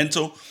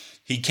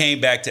 He came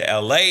back to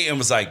LA and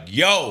was like,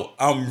 yo,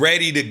 I'm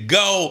ready to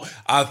go.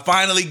 I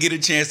finally get a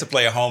chance to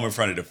play at home in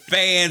front of the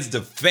fans,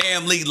 the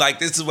family. Like,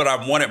 this is what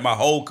I've wanted my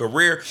whole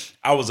career.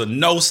 I was a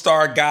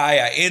no-star guy.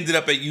 I ended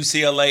up at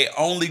UCLA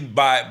only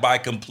by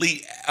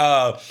complete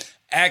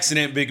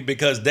accident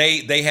because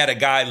they had a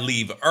guy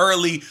leave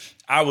early.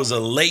 I was a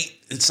late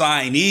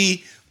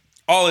signee,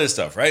 all this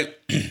stuff, right?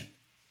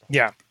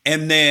 Yeah.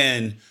 And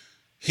then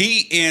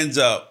he ends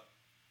up,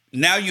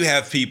 now you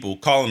have people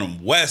calling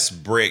him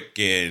Westbrook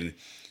and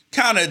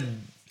kind of,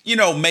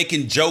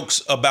 making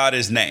jokes about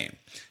his name.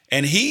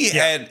 And he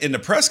had, in the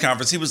press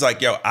conference, he was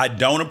like, yo, I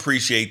don't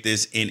appreciate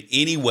this in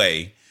any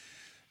way.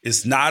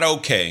 It's not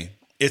okay.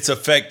 It's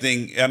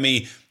affecting,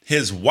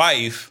 his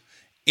wife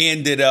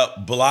ended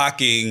up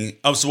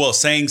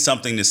saying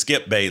something to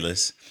Skip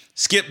Bayless.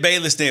 Skip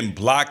Bayless then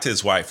blocked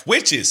his wife,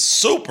 which is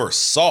super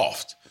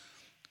soft.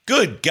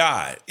 Good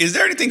God. Is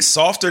there anything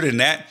softer than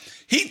that?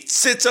 He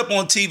sits up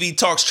on TV,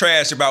 talks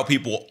trash about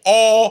people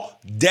all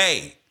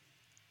day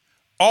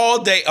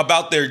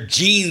about their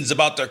genes,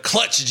 about their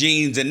clutch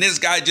genes, and this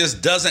guy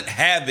just doesn't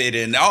have it,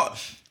 and all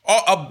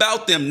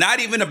about them, not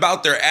even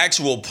about their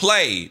actual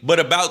play, but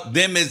about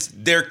them as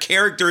their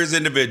character as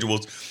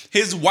individuals.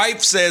 His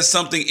wife says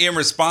something in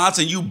response,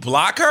 and you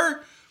block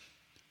her?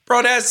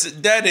 Bro,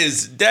 that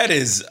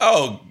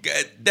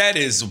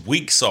is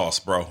weak sauce,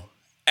 bro.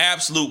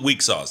 Absolute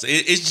weak sauce.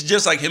 It's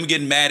just like him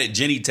getting mad at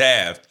Jenny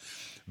Taft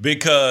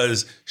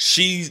because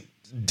she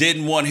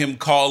didn't want him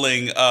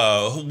calling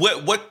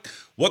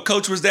what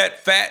coach was that?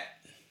 Fat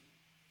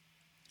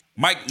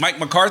Mike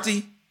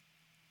McCarthy?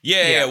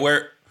 Yeah.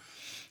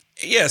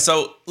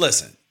 So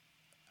listen,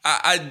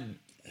 I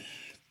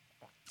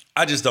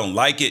just don't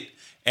like it.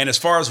 And as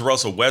far as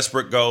Russell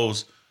Westbrook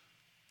goes,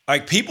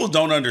 like, people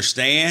don't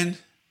understand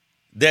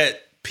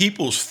that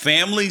people's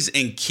families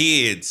and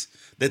kids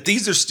that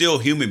these are still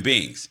human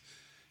beings.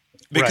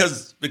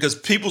 Because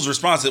people's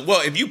response is,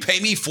 well, if you pay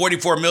me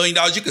 $44 million,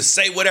 you can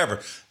say whatever.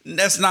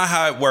 That's not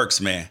how it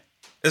works, man.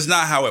 That's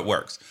not how it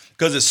works.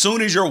 Because as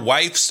soon as your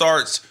wife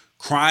starts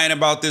crying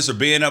about this or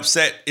being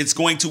upset, it's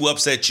going to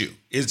upset you.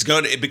 It's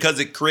going to, because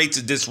it creates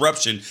a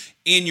disruption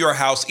in your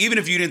house. Even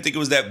if you didn't think it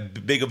was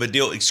that big of a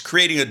deal, it's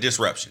creating a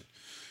disruption.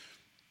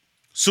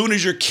 Soon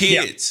as your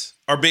kids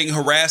are being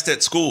harassed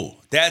at school,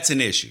 that's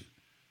an issue.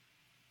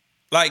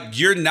 Like,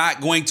 you're not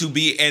going to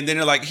be, and then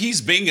they're like,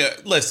 he's being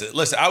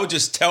listen, I would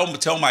just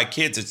tell my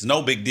kids it's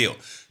no big deal.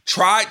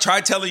 Try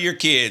telling your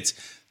kids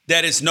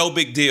that it's no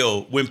big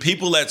deal when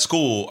people at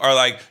school are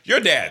like, your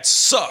dad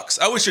sucks.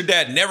 I wish your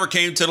dad never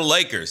came to the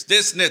Lakers.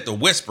 This and that, the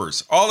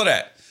whispers, all of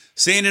that.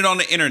 Seeing it on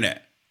the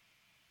internet.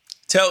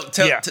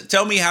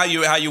 Tell me how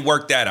you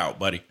work that out,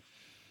 buddy.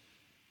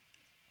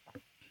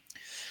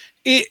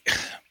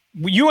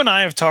 You and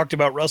I have talked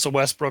about Russell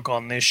Westbrook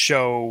on this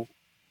show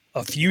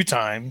a few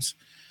times.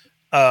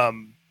 A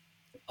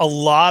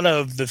lot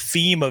of the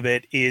theme of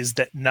it is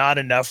that not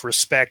enough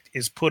respect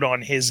is put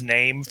on his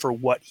name for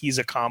what he's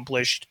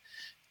accomplished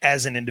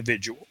as an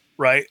individual,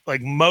 right?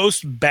 Like,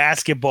 most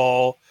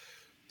basketball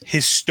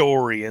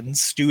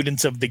historians,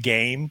 students of the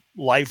game,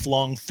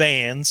 lifelong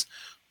fans,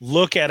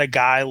 look at a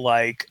guy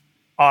like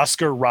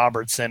Oscar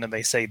Robertson and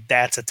they say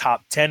that's a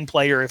top 10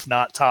 player, if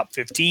not top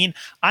 15.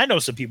 I know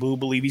some people who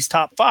believe he's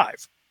top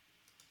 5.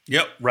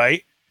 Yep.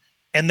 Right?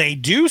 And they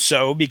do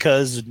so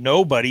because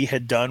nobody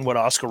had done what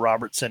Oscar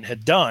Robertson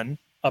had done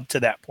up to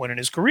that point in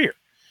his career.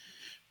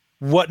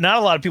 What not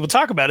a lot of people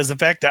talk about is the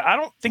fact that I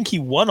don't think he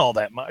won all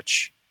that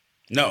much.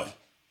 No.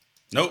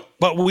 Nope.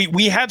 But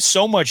we have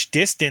so much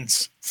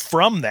distance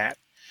from that.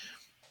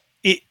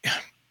 I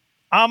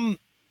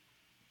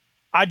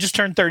just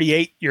turned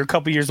 38. You're a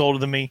couple years older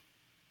than me,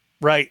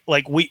 right?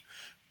 Like,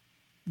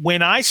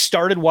 when I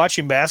started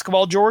watching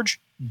basketball, George,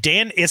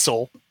 Dan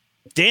Issel,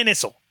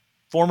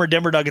 former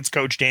Denver Nuggets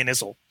coach Dan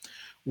Issel,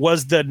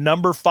 was the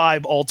number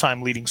 5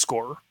 all-time leading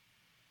scorer.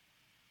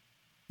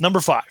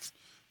 Number 5.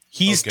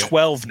 He's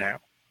 12 now.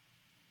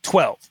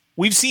 12.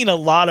 We've seen a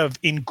lot of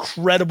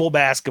incredible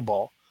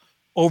basketball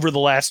over the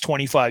last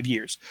 25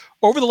 years.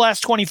 Over the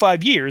last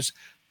 25 years,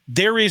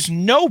 there is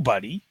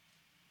nobody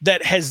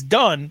that has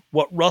done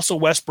what Russell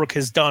Westbrook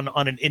has done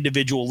on an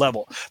individual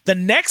level. The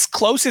next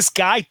closest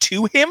guy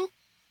to him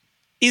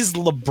is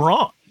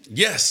LeBron.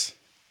 Yes.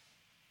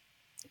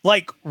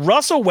 Like,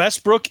 Russell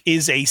Westbrook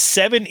is a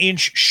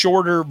 7-inch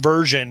shorter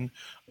version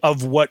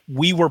of what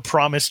we were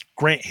promised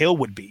Grant Hill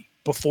would be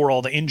before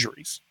all the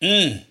injuries.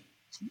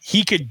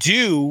 He could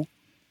do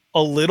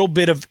a little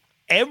bit of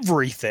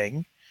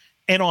everything,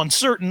 and on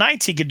certain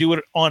nights he could do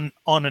it on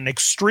an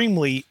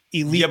extremely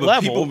elite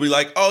level. People be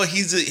like, "Oh,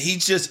 he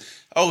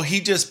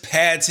just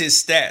pads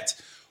his stats."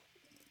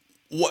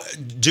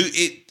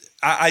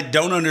 I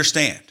don't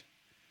understand.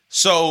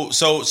 So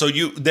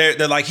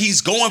they're like,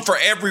 he's going for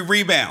every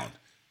rebound.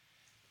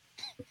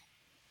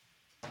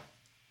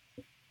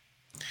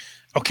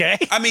 Okay.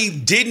 I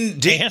mean,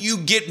 didn't you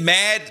get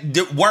mad?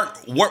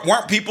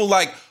 Weren't people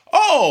like,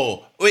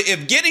 oh,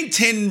 if getting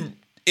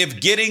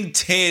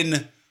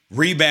 10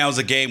 rebounds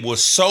a game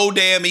was so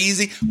damn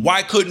easy,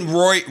 why couldn't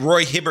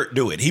Roy Hibbert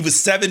do it? He was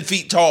 7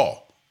 feet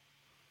tall.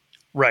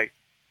 Right.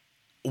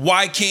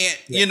 Why can't,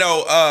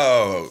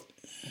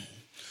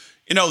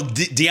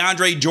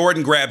 DeAndre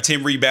Jordan grab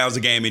 10 rebounds a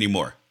game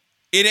anymore?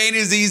 It ain't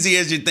as easy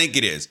as you think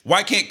it is.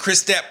 Why can't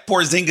Kristaps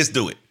Porzingis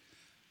do it?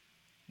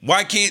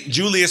 Why can't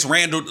Julius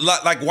Randle,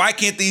 why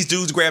can't these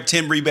dudes grab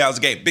 10 rebounds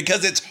a game?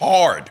 Because it's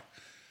hard.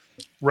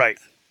 Right.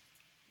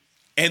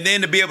 And then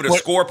to be able to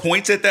score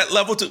points at that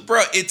level,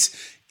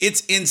 it's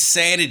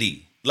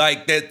insanity.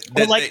 Like that.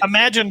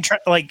 Imagine,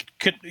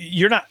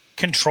 you're not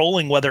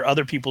controlling whether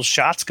other people's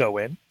shots go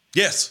in.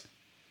 Yes.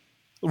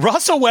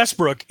 Russell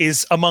Westbrook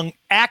is among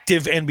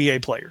active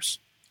NBA players.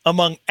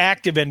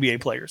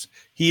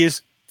 He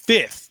is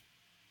 5th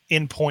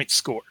in points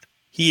scored.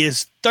 He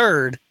is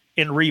 3rd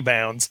in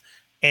rebounds.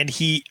 And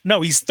he's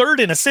 3rd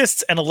in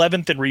assists and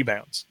 11th in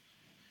rebounds.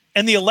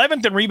 And the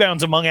 11th in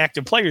rebounds among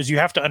active players, you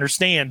have to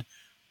understand,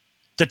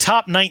 the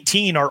top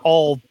 19 are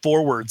all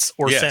forwards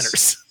or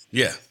centers.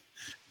 Yeah.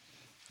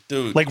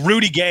 Dude. Like,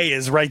 Rudy Gay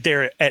is right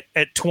there at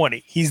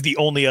 20. He's the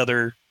only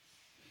other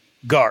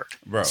guard.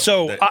 Bro,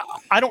 so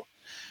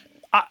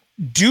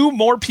do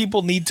more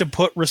people need to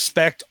put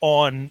respect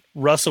on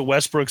Russell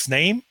Westbrook's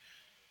name?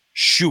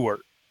 Sure.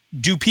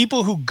 Do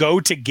people who go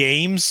to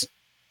games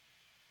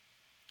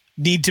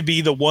need to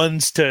be the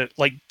ones to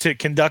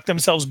conduct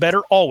themselves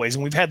better? Always.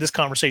 And we've had this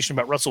conversation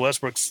about Russell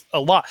Westbrook a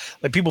lot.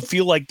 Like, people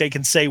feel like they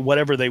can say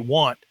whatever they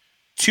want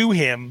to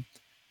him.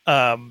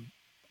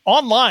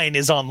 Online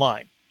is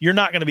online. You're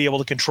not going to be able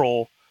to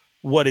control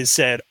what is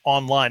said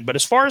online. But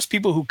as far as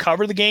people who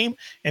cover the game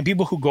and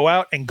people who go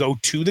out and go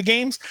to the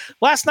games,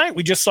 last night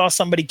we just saw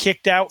somebody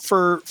kicked out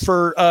for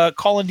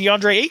calling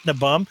DeAndre Ayton a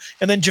bum,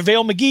 and then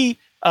JaVale McGee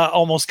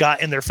almost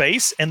got in their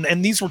face,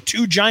 and these were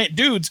two giant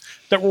dudes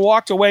that were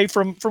walked away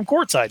from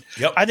courtside.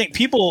 Yep. I think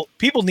people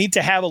need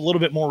to have a little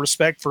bit more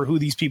respect for who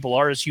these people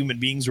are as human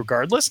beings,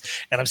 regardless.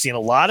 And I've seen a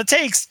lot of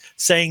takes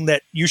saying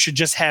that you should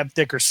just have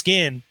thicker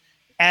skin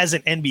as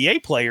an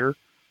NBA player,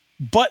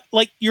 but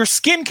like your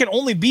skin can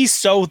only be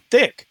so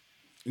thick.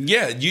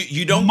 Yeah,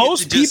 you don't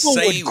Most get to just people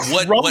say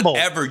would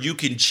whatever. You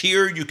can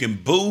cheer, you can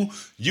boo,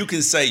 you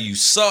can say you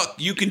suck,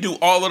 you can do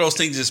all of those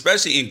things,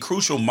 especially in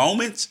crucial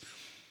moments.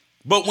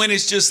 But when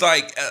it's just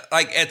like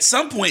at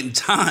some point in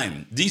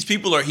time, these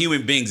people are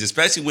human beings,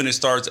 especially when it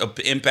starts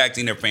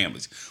impacting their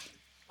families.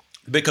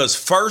 Because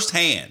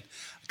firsthand,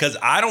 because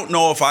I don't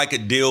know if I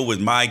could deal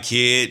with my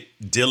kid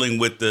dealing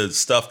with the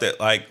stuff that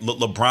like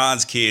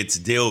LeBron's kids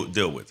deal with.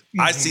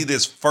 Mm-hmm. I see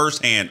this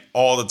firsthand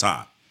all the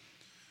time,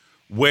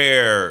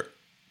 where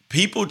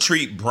people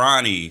treat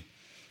Bronny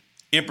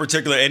in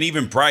particular, and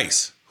even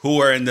Bryce, who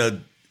are in the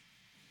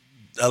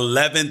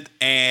 11th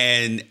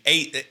and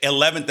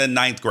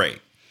 9th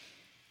grade.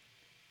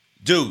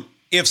 Dude,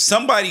 if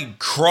somebody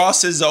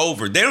crosses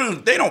over, they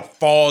don't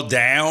fall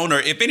down, or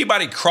if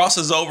anybody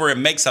crosses over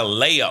and makes a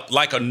layup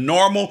like a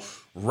normal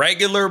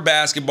regular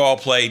basketball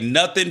play,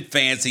 nothing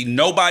fancy,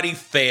 nobody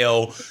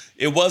fell.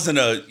 It wasn't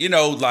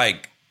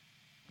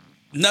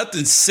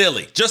nothing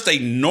silly, just a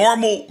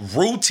normal,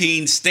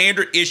 routine,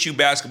 standard issue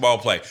basketball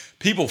play.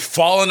 People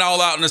falling all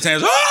out in the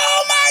stands.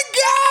 Oh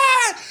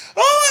my God!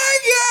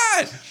 Oh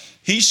my God!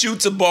 He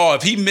shoots a ball.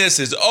 If he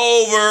misses,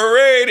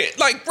 overrated.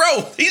 Like,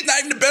 bro, he's not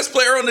even the best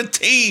player on the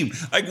team.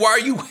 Like, why are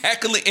you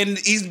heckling? And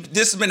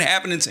this has been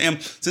happening to him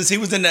since he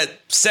was in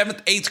that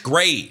 7th, 8th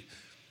grade.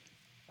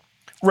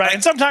 Right,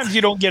 and sometimes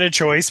you don't get a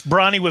choice.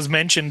 Bronny was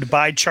mentioned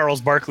by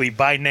Charles Barkley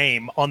by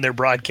name on their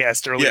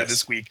broadcast earlier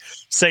this week,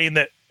 saying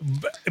that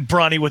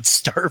Bronny would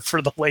start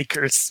for the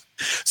Lakers.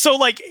 So,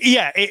 like,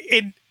 yeah,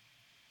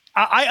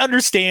 I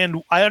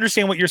understand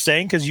what you're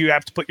saying, because you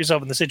have to put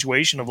yourself in the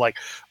situation of like,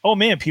 oh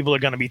man, people are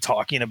going to be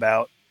talking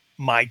about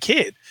my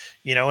kid,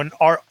 and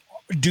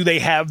do they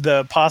have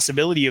the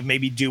possibility of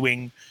maybe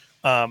doing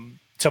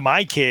to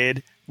my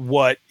kid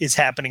what is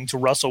happening to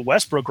Russell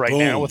Westbrook right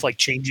now with like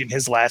changing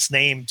his last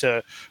name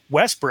to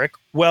Westbrook?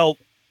 Well,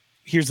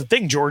 here's the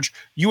thing, George,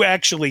 you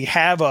actually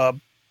have a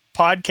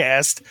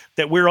podcast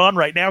that we're on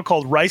right now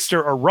called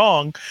Wrighster or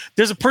Wrong.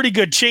 There's a pretty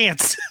good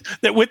chance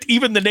that with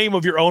even the name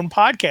of your own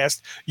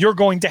podcast, you're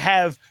going to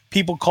have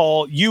people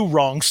call you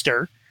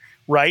Wrongster,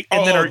 right?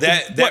 And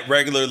that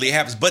regularly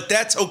happens, but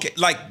that's okay.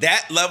 Like,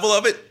 that level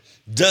of it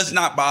does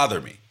not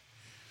bother me.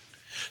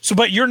 So,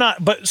 but you're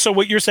not. But so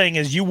what you're saying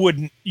is you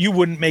wouldn't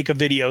make a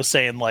video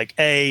saying like,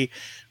 "Hey,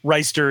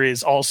 Wrighster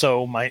is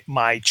also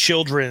my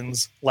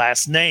children's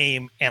last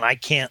name, and I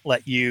can't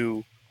let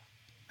you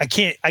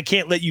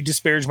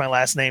disparage my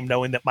last name,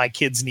 knowing that my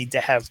kids need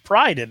to have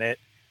pride in it."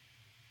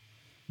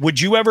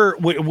 Would you ever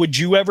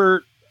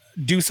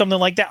do something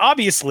like that?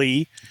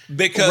 Obviously,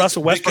 because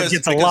Russell Westbrook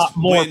gets a lot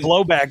more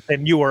blowback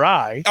than you or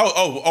I.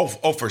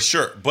 Oh, for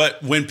sure.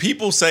 But when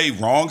people say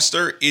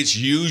Wrongster, it's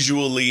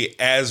usually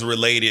as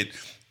related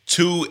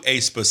to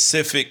a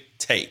specific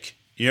take.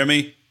 You know what I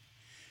mean?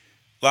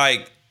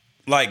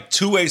 Like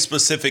to a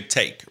specific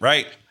take,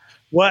 right?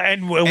 Well,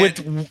 and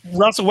with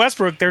Russell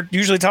Westbrook, they're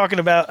usually talking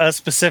about a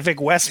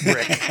specific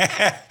Westbrook.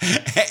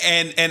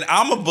 and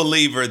I'm a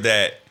believer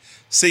that,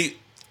 see,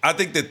 I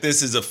think that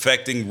this is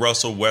affecting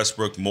Russell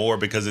Westbrook more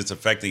because it's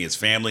affecting his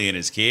family and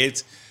his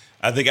kids.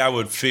 I think I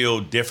would feel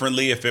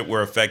differently if it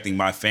were affecting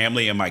my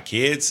family and my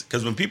kids.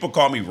 Because when people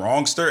call me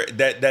Wrongster,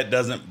 that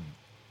doesn't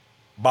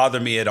bother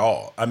me at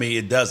all. I mean,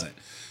 it doesn't.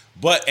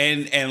 But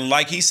and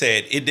like he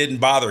said, it didn't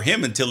bother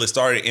him until it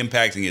started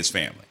impacting his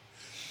family.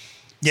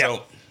 Yeah.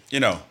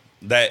 So,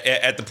 that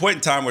at the point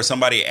in time where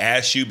somebody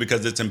asks you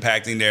because it's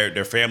impacting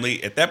their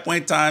family, at that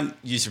point in time,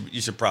 you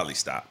should probably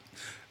stop.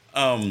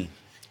 All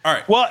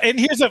right. Well, and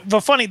here's the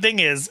funny thing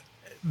is,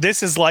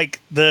 this is like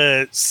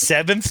the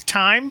 7th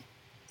time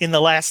in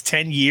the last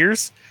 10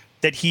 years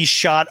that he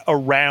shot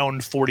around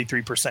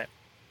 43%.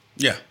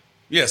 Yeah.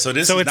 Yeah. So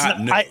this is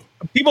not new.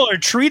 People are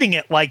treating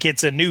it like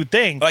it's a new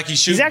thing. Like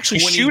he's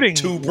actually shooting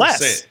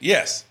less.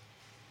 Yes.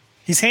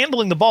 He's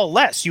handling the ball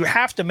less. You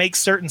have to make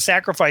certain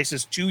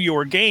sacrifices to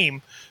your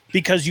game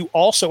because you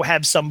also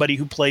have somebody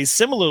who plays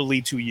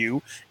similarly to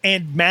you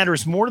and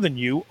matters more than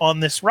you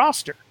on this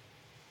roster.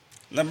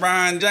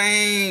 LeBron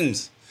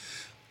James.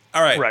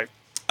 All right. Right.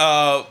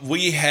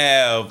 We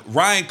have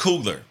Ryan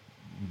Coogler,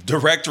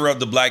 director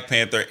of the Black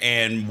Panther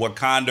and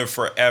Wakanda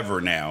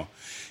Forever now.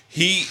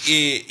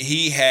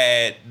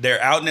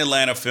 They're out in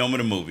Atlanta filming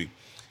a movie.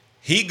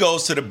 He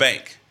goes to the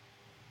bank,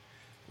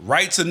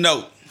 writes a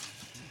note,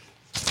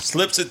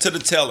 slips it to the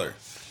teller.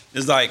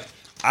 It's like,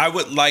 I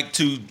would like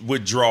to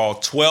withdraw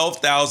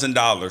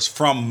 $12,000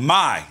 from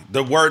my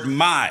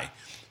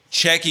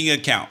checking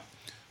account.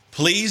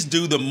 Please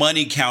do the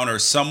money counter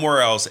somewhere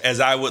else, as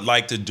I would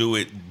like to do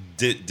it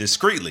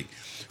discreetly,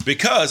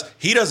 because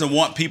he doesn't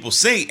want people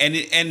seeing.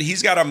 And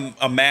he's got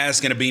a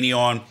mask and a beanie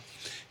on.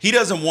 He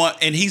doesn't want,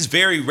 and he's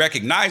very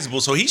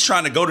recognizable. So he's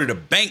trying to go to the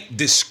bank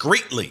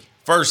discreetly.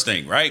 First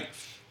thing, right?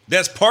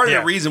 That's part of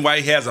the reason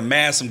why he has a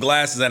mask, some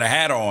glasses, and a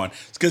hat on.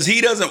 It's because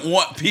he doesn't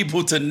want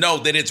people to know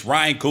that it's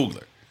Ryan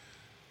Coogler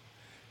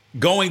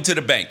going to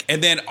the bank.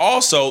 And then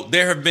also,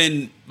 there have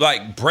been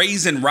like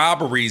brazen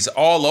robberies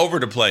all over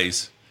the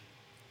place.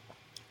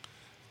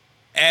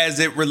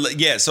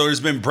 So there's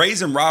been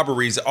brazen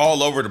robberies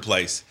all over the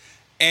place.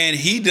 And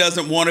he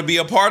doesn't want to be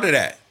a part of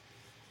that.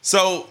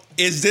 So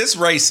is this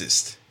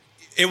racist?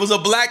 It was a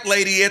black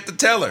lady at the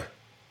teller.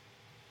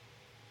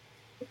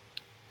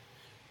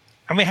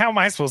 I mean, how am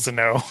I supposed to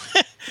know?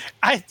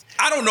 I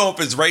don't know if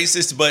it's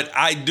racist, but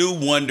I do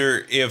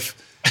wonder if,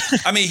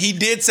 I mean, he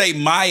did say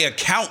my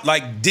account.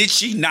 Like, did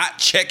she not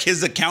check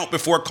his account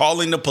before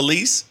calling the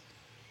police?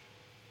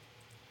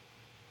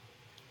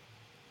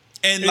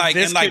 And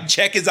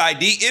check his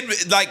ID.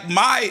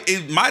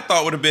 My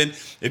thought would have been,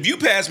 if you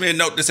pass me a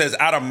note that says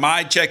out of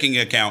my checking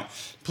account,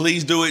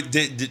 please do it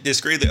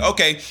discreetly.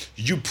 Okay,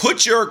 you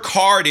put your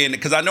card in,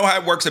 because I know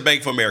how it works at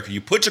Bank of America. You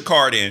put your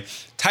card in,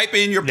 type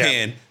in your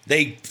PIN,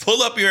 they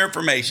pull up your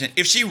information.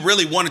 If she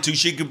really wanted to,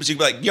 she'd be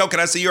like, yo, can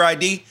I see your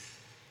ID?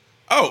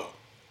 Oh,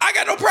 I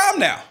got no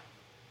problem now.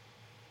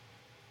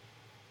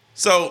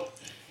 So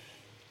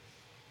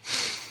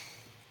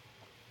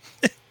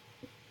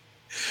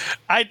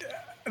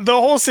the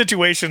whole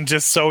situation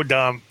just so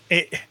dumb.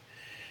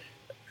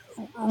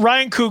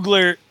 Ryan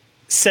Coogler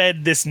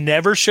said this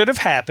never should have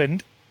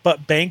happened,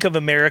 but Bank of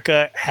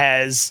America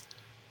has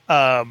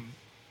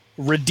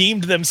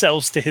redeemed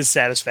themselves to his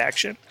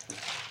satisfaction.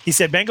 He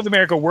said, Bank of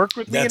America worked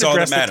with me and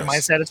addressed it to my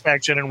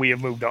satisfaction, and we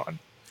have moved on.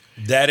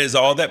 That is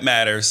all that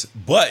matters.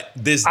 But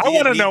this, I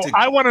want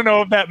to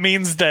know if that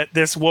means that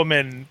this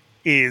woman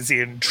is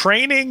in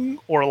training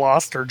or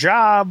lost her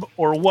job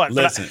or what.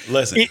 Listen.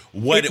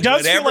 It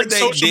does feel like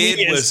social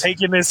media is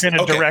taking this in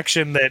a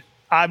direction that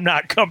I'm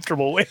not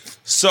comfortable with.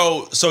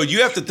 So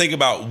you have to think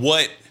about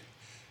what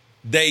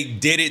they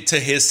did it to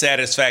his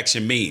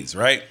satisfaction means,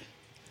 right?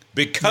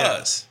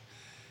 Because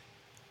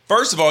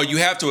first of all, you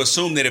have to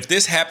assume that if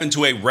this happened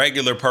to a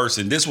regular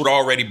person, this would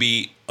already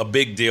be a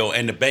big deal,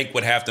 and the bank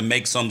would have to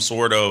make some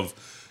sort of,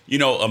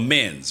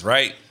 amends,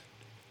 right?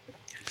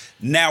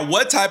 Now,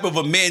 what type of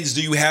amends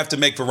do you have to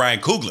make for Ryan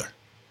Coogler?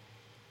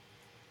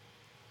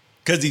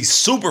 Because he's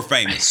super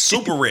famous,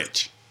 super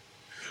rich.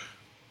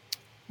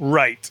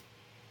 Right.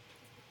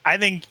 I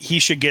think he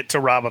should get to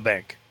rob a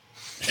bank.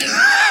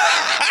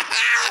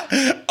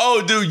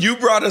 Oh, dude, you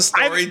brought a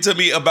story to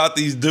me about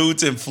these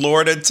dudes in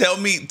Florida. Tell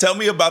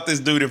me about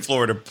this dude in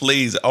Florida,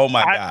 please. Oh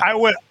my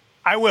God.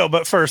 I will,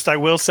 but first I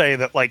will say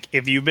that, like,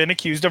 if you've been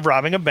accused of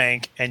robbing a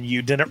bank and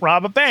you didn't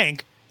rob a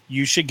bank,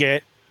 you should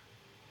get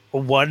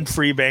one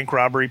free bank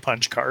robbery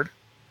punch card.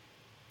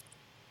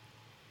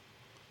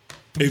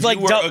 If you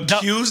were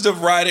accused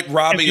of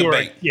robbing a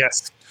bank.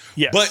 Yes.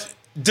 But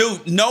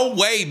dude, no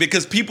way,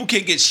 because people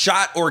can get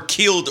shot or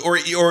killed or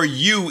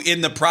you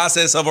in the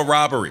process of a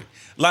robbery.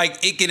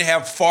 Like, it can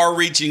have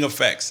far-reaching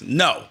effects.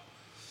 No.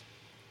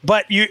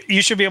 But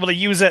you should be able to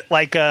use it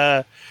like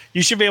you'd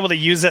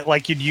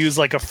use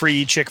like a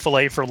free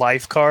Chick-fil-A for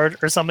life card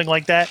or something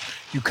like that.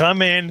 You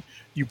come in,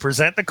 you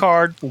present the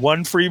card,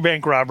 one free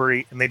bank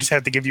robbery, and they just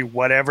have to give you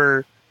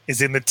whatever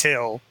is in the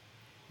till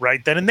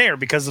right then and there,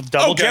 because of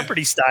double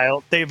jeopardy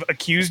style. They've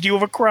accused you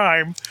of a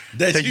crime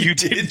that you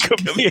didn't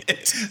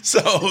commit.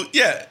 So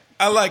yeah,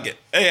 I like it.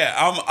 Yeah,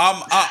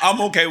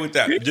 I'm okay with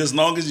that, just as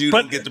long as you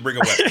don't get to bring a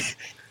weapon.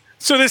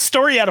 So this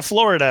story out of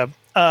Florida,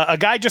 a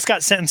guy just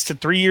got sentenced to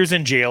 3 years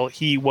in jail.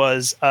 He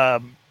was a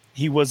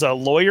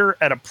lawyer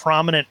at a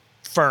prominent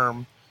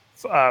firm,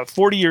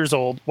 40 years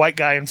old, white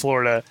guy in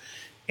Florida,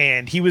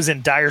 and he was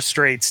in dire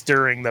straits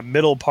during the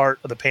middle part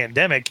of the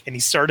pandemic, and he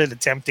started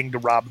attempting to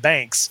rob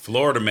banks.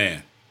 Florida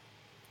man.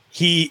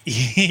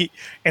 He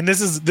and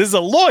this is a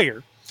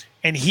lawyer,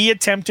 and he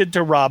attempted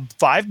to rob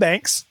 5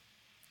 banks.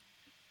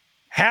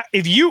 Here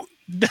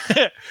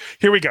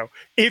we go.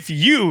 If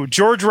you,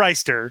 George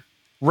Wrighster,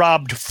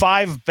 robbed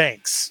 5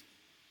 banks,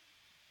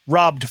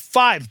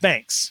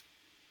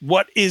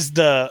 what is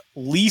the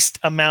least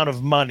amount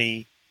of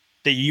money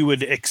that you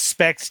would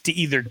expect to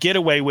either get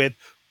away with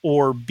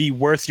or be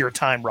worth your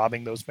time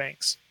robbing those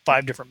banks?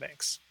 5 different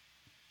banks.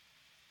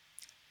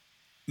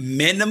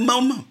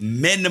 Minimum.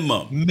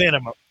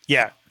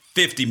 Yeah.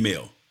 50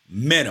 mil.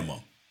 Minimum.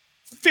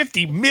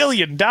 $50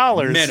 million.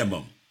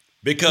 Minimum.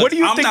 Because what do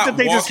you I'm think not that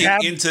they walking just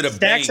have into the stacks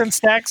bank. And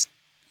stacks?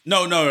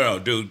 No,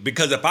 dude.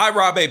 Because if I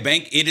rob a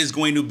bank, it is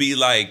going to be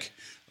like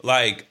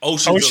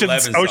Ocean's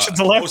 11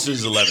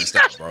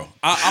 stuff, bro.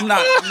 I'm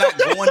not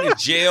going to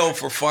jail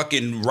for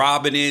fucking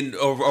robbing in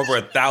over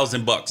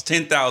 $1,000,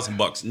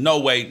 $10,000. No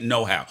way,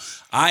 no how.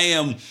 I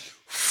am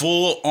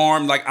full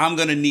armed. Like, I'm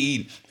gonna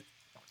need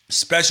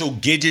special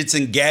gadgets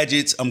and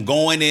gadgets. I'm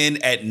going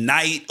in at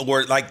night,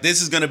 or like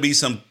this is gonna be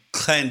some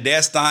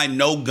clandestine,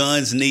 no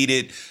guns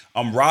needed.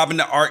 I'm robbing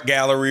the art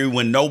gallery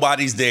when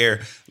nobody's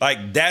there.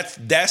 Like, that's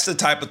the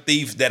type of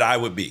thief that I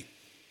would be.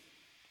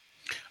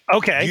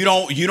 Okay. You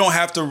don't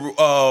have to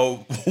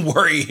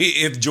worry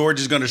if George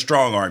is going to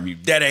strong arm you.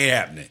 That ain't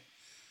happening.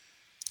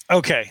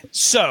 Okay.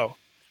 So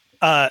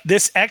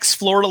This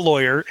ex-Florida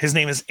lawyer, his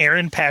name is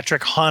Aaron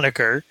Patrick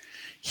Honecker.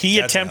 He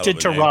attempted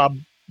to rob.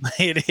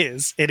 It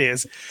is.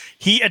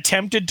 He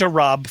attempted to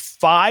rob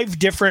 5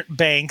 different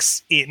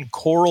banks in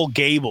Coral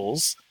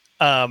Gables,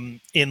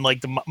 in like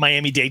the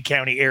Miami-Dade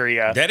County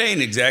area. That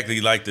ain't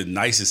exactly like the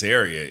nicest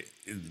area.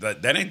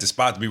 That ain't the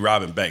spot to be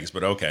robbing banks,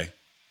 but okay.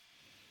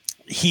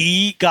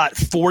 He got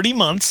 40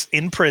 months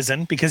in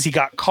prison because he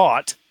got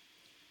caught.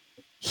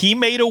 He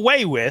made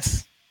away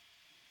with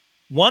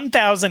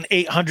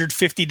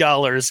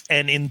 $1,850,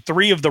 and in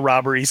 3 of the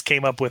robberies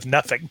came up with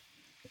nothing.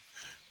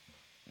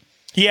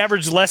 He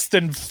averaged less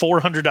than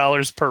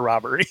 $400 per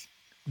robbery.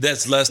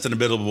 That's less than a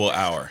billable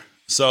hour.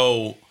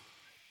 So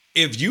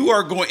if you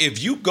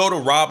go to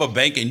rob a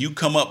bank and you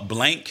come up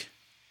blank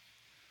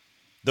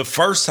the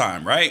first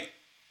time, right?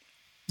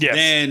 Yes.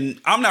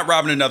 Then I'm not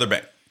robbing another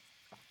bank.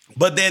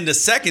 But then the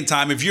second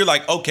time, if you're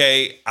like,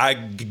 okay, I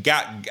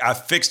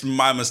fixed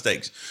my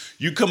mistakes.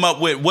 You come up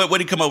with, what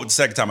did he come up with the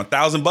second time?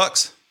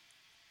 $1,000?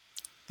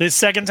 The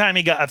second time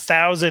he got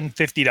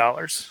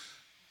 $1,050.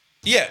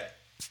 Yeah.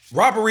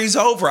 Robbery's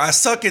over. I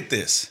suck at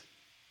this.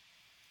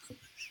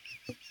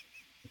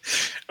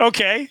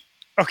 Okay.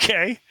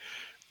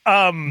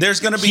 There's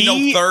going to be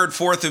no third,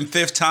 fourth, and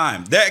fifth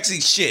time. There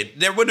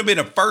wouldn't have been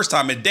a first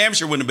time. It damn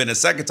sure wouldn't have been a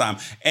second time.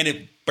 And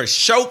it for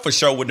sure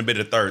wouldn't have been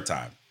a third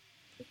time.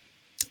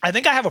 I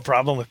think I have a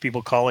problem with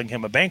people calling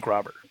him a bank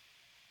robber.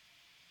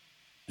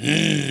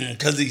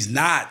 Because he's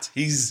not.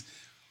 He's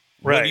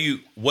right.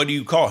 What do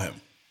you call him?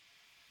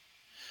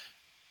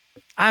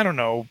 I don't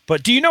know.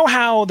 But do you know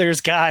how there's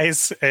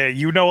guys,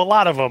 you know a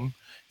lot of them,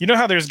 you know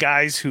how there's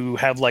guys who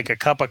have like a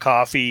cup of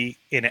coffee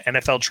in an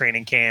NFL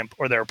training camp,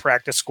 or they're a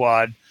practice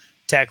squad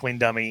tackling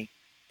dummy,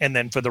 and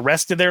then for the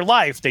rest of their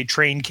life they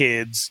train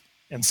kids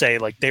and say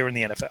like they were in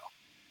the NFL.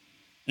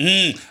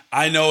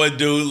 I know a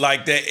dude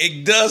like that.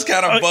 It does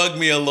kind of bug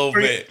me a little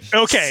bit.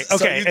 Okay. So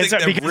you think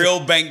that real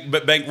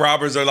bank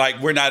robbers are like,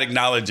 we're not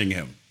acknowledging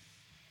him?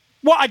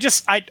 Well, I do.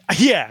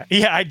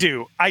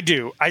 I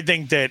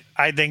think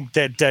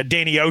that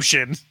Danny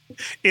Ocean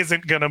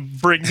isn't going to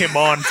bring him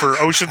on for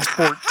Ocean's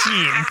 14,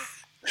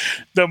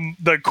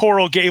 the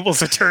Coral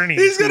Gables attorney.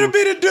 He's going to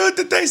be the dude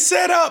that they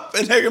set up,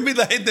 and they're going to be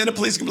like, then the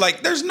police can be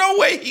like, there's no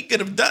way he could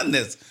have done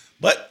this,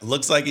 but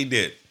looks like he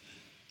did.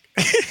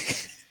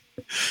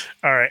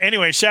 All right.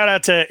 Anyway, shout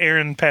out to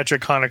Aaron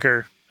Patrick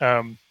Honecker.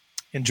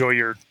 Enjoy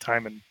your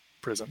time in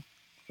prison.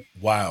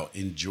 Wow.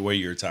 Enjoy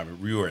your time.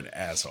 You were an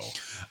asshole.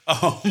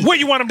 What,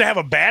 you want him to have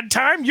a bad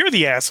time? You're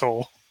the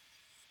asshole.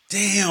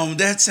 Damn,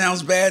 that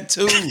sounds bad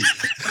too. All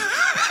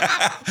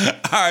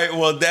right.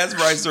 Well, that's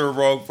Wrighster or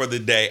Wrong for the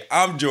day.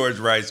 I'm George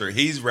Wrighster.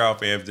 He's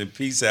Ralph Hampton.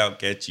 Peace out.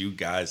 Catch you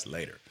guys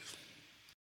later.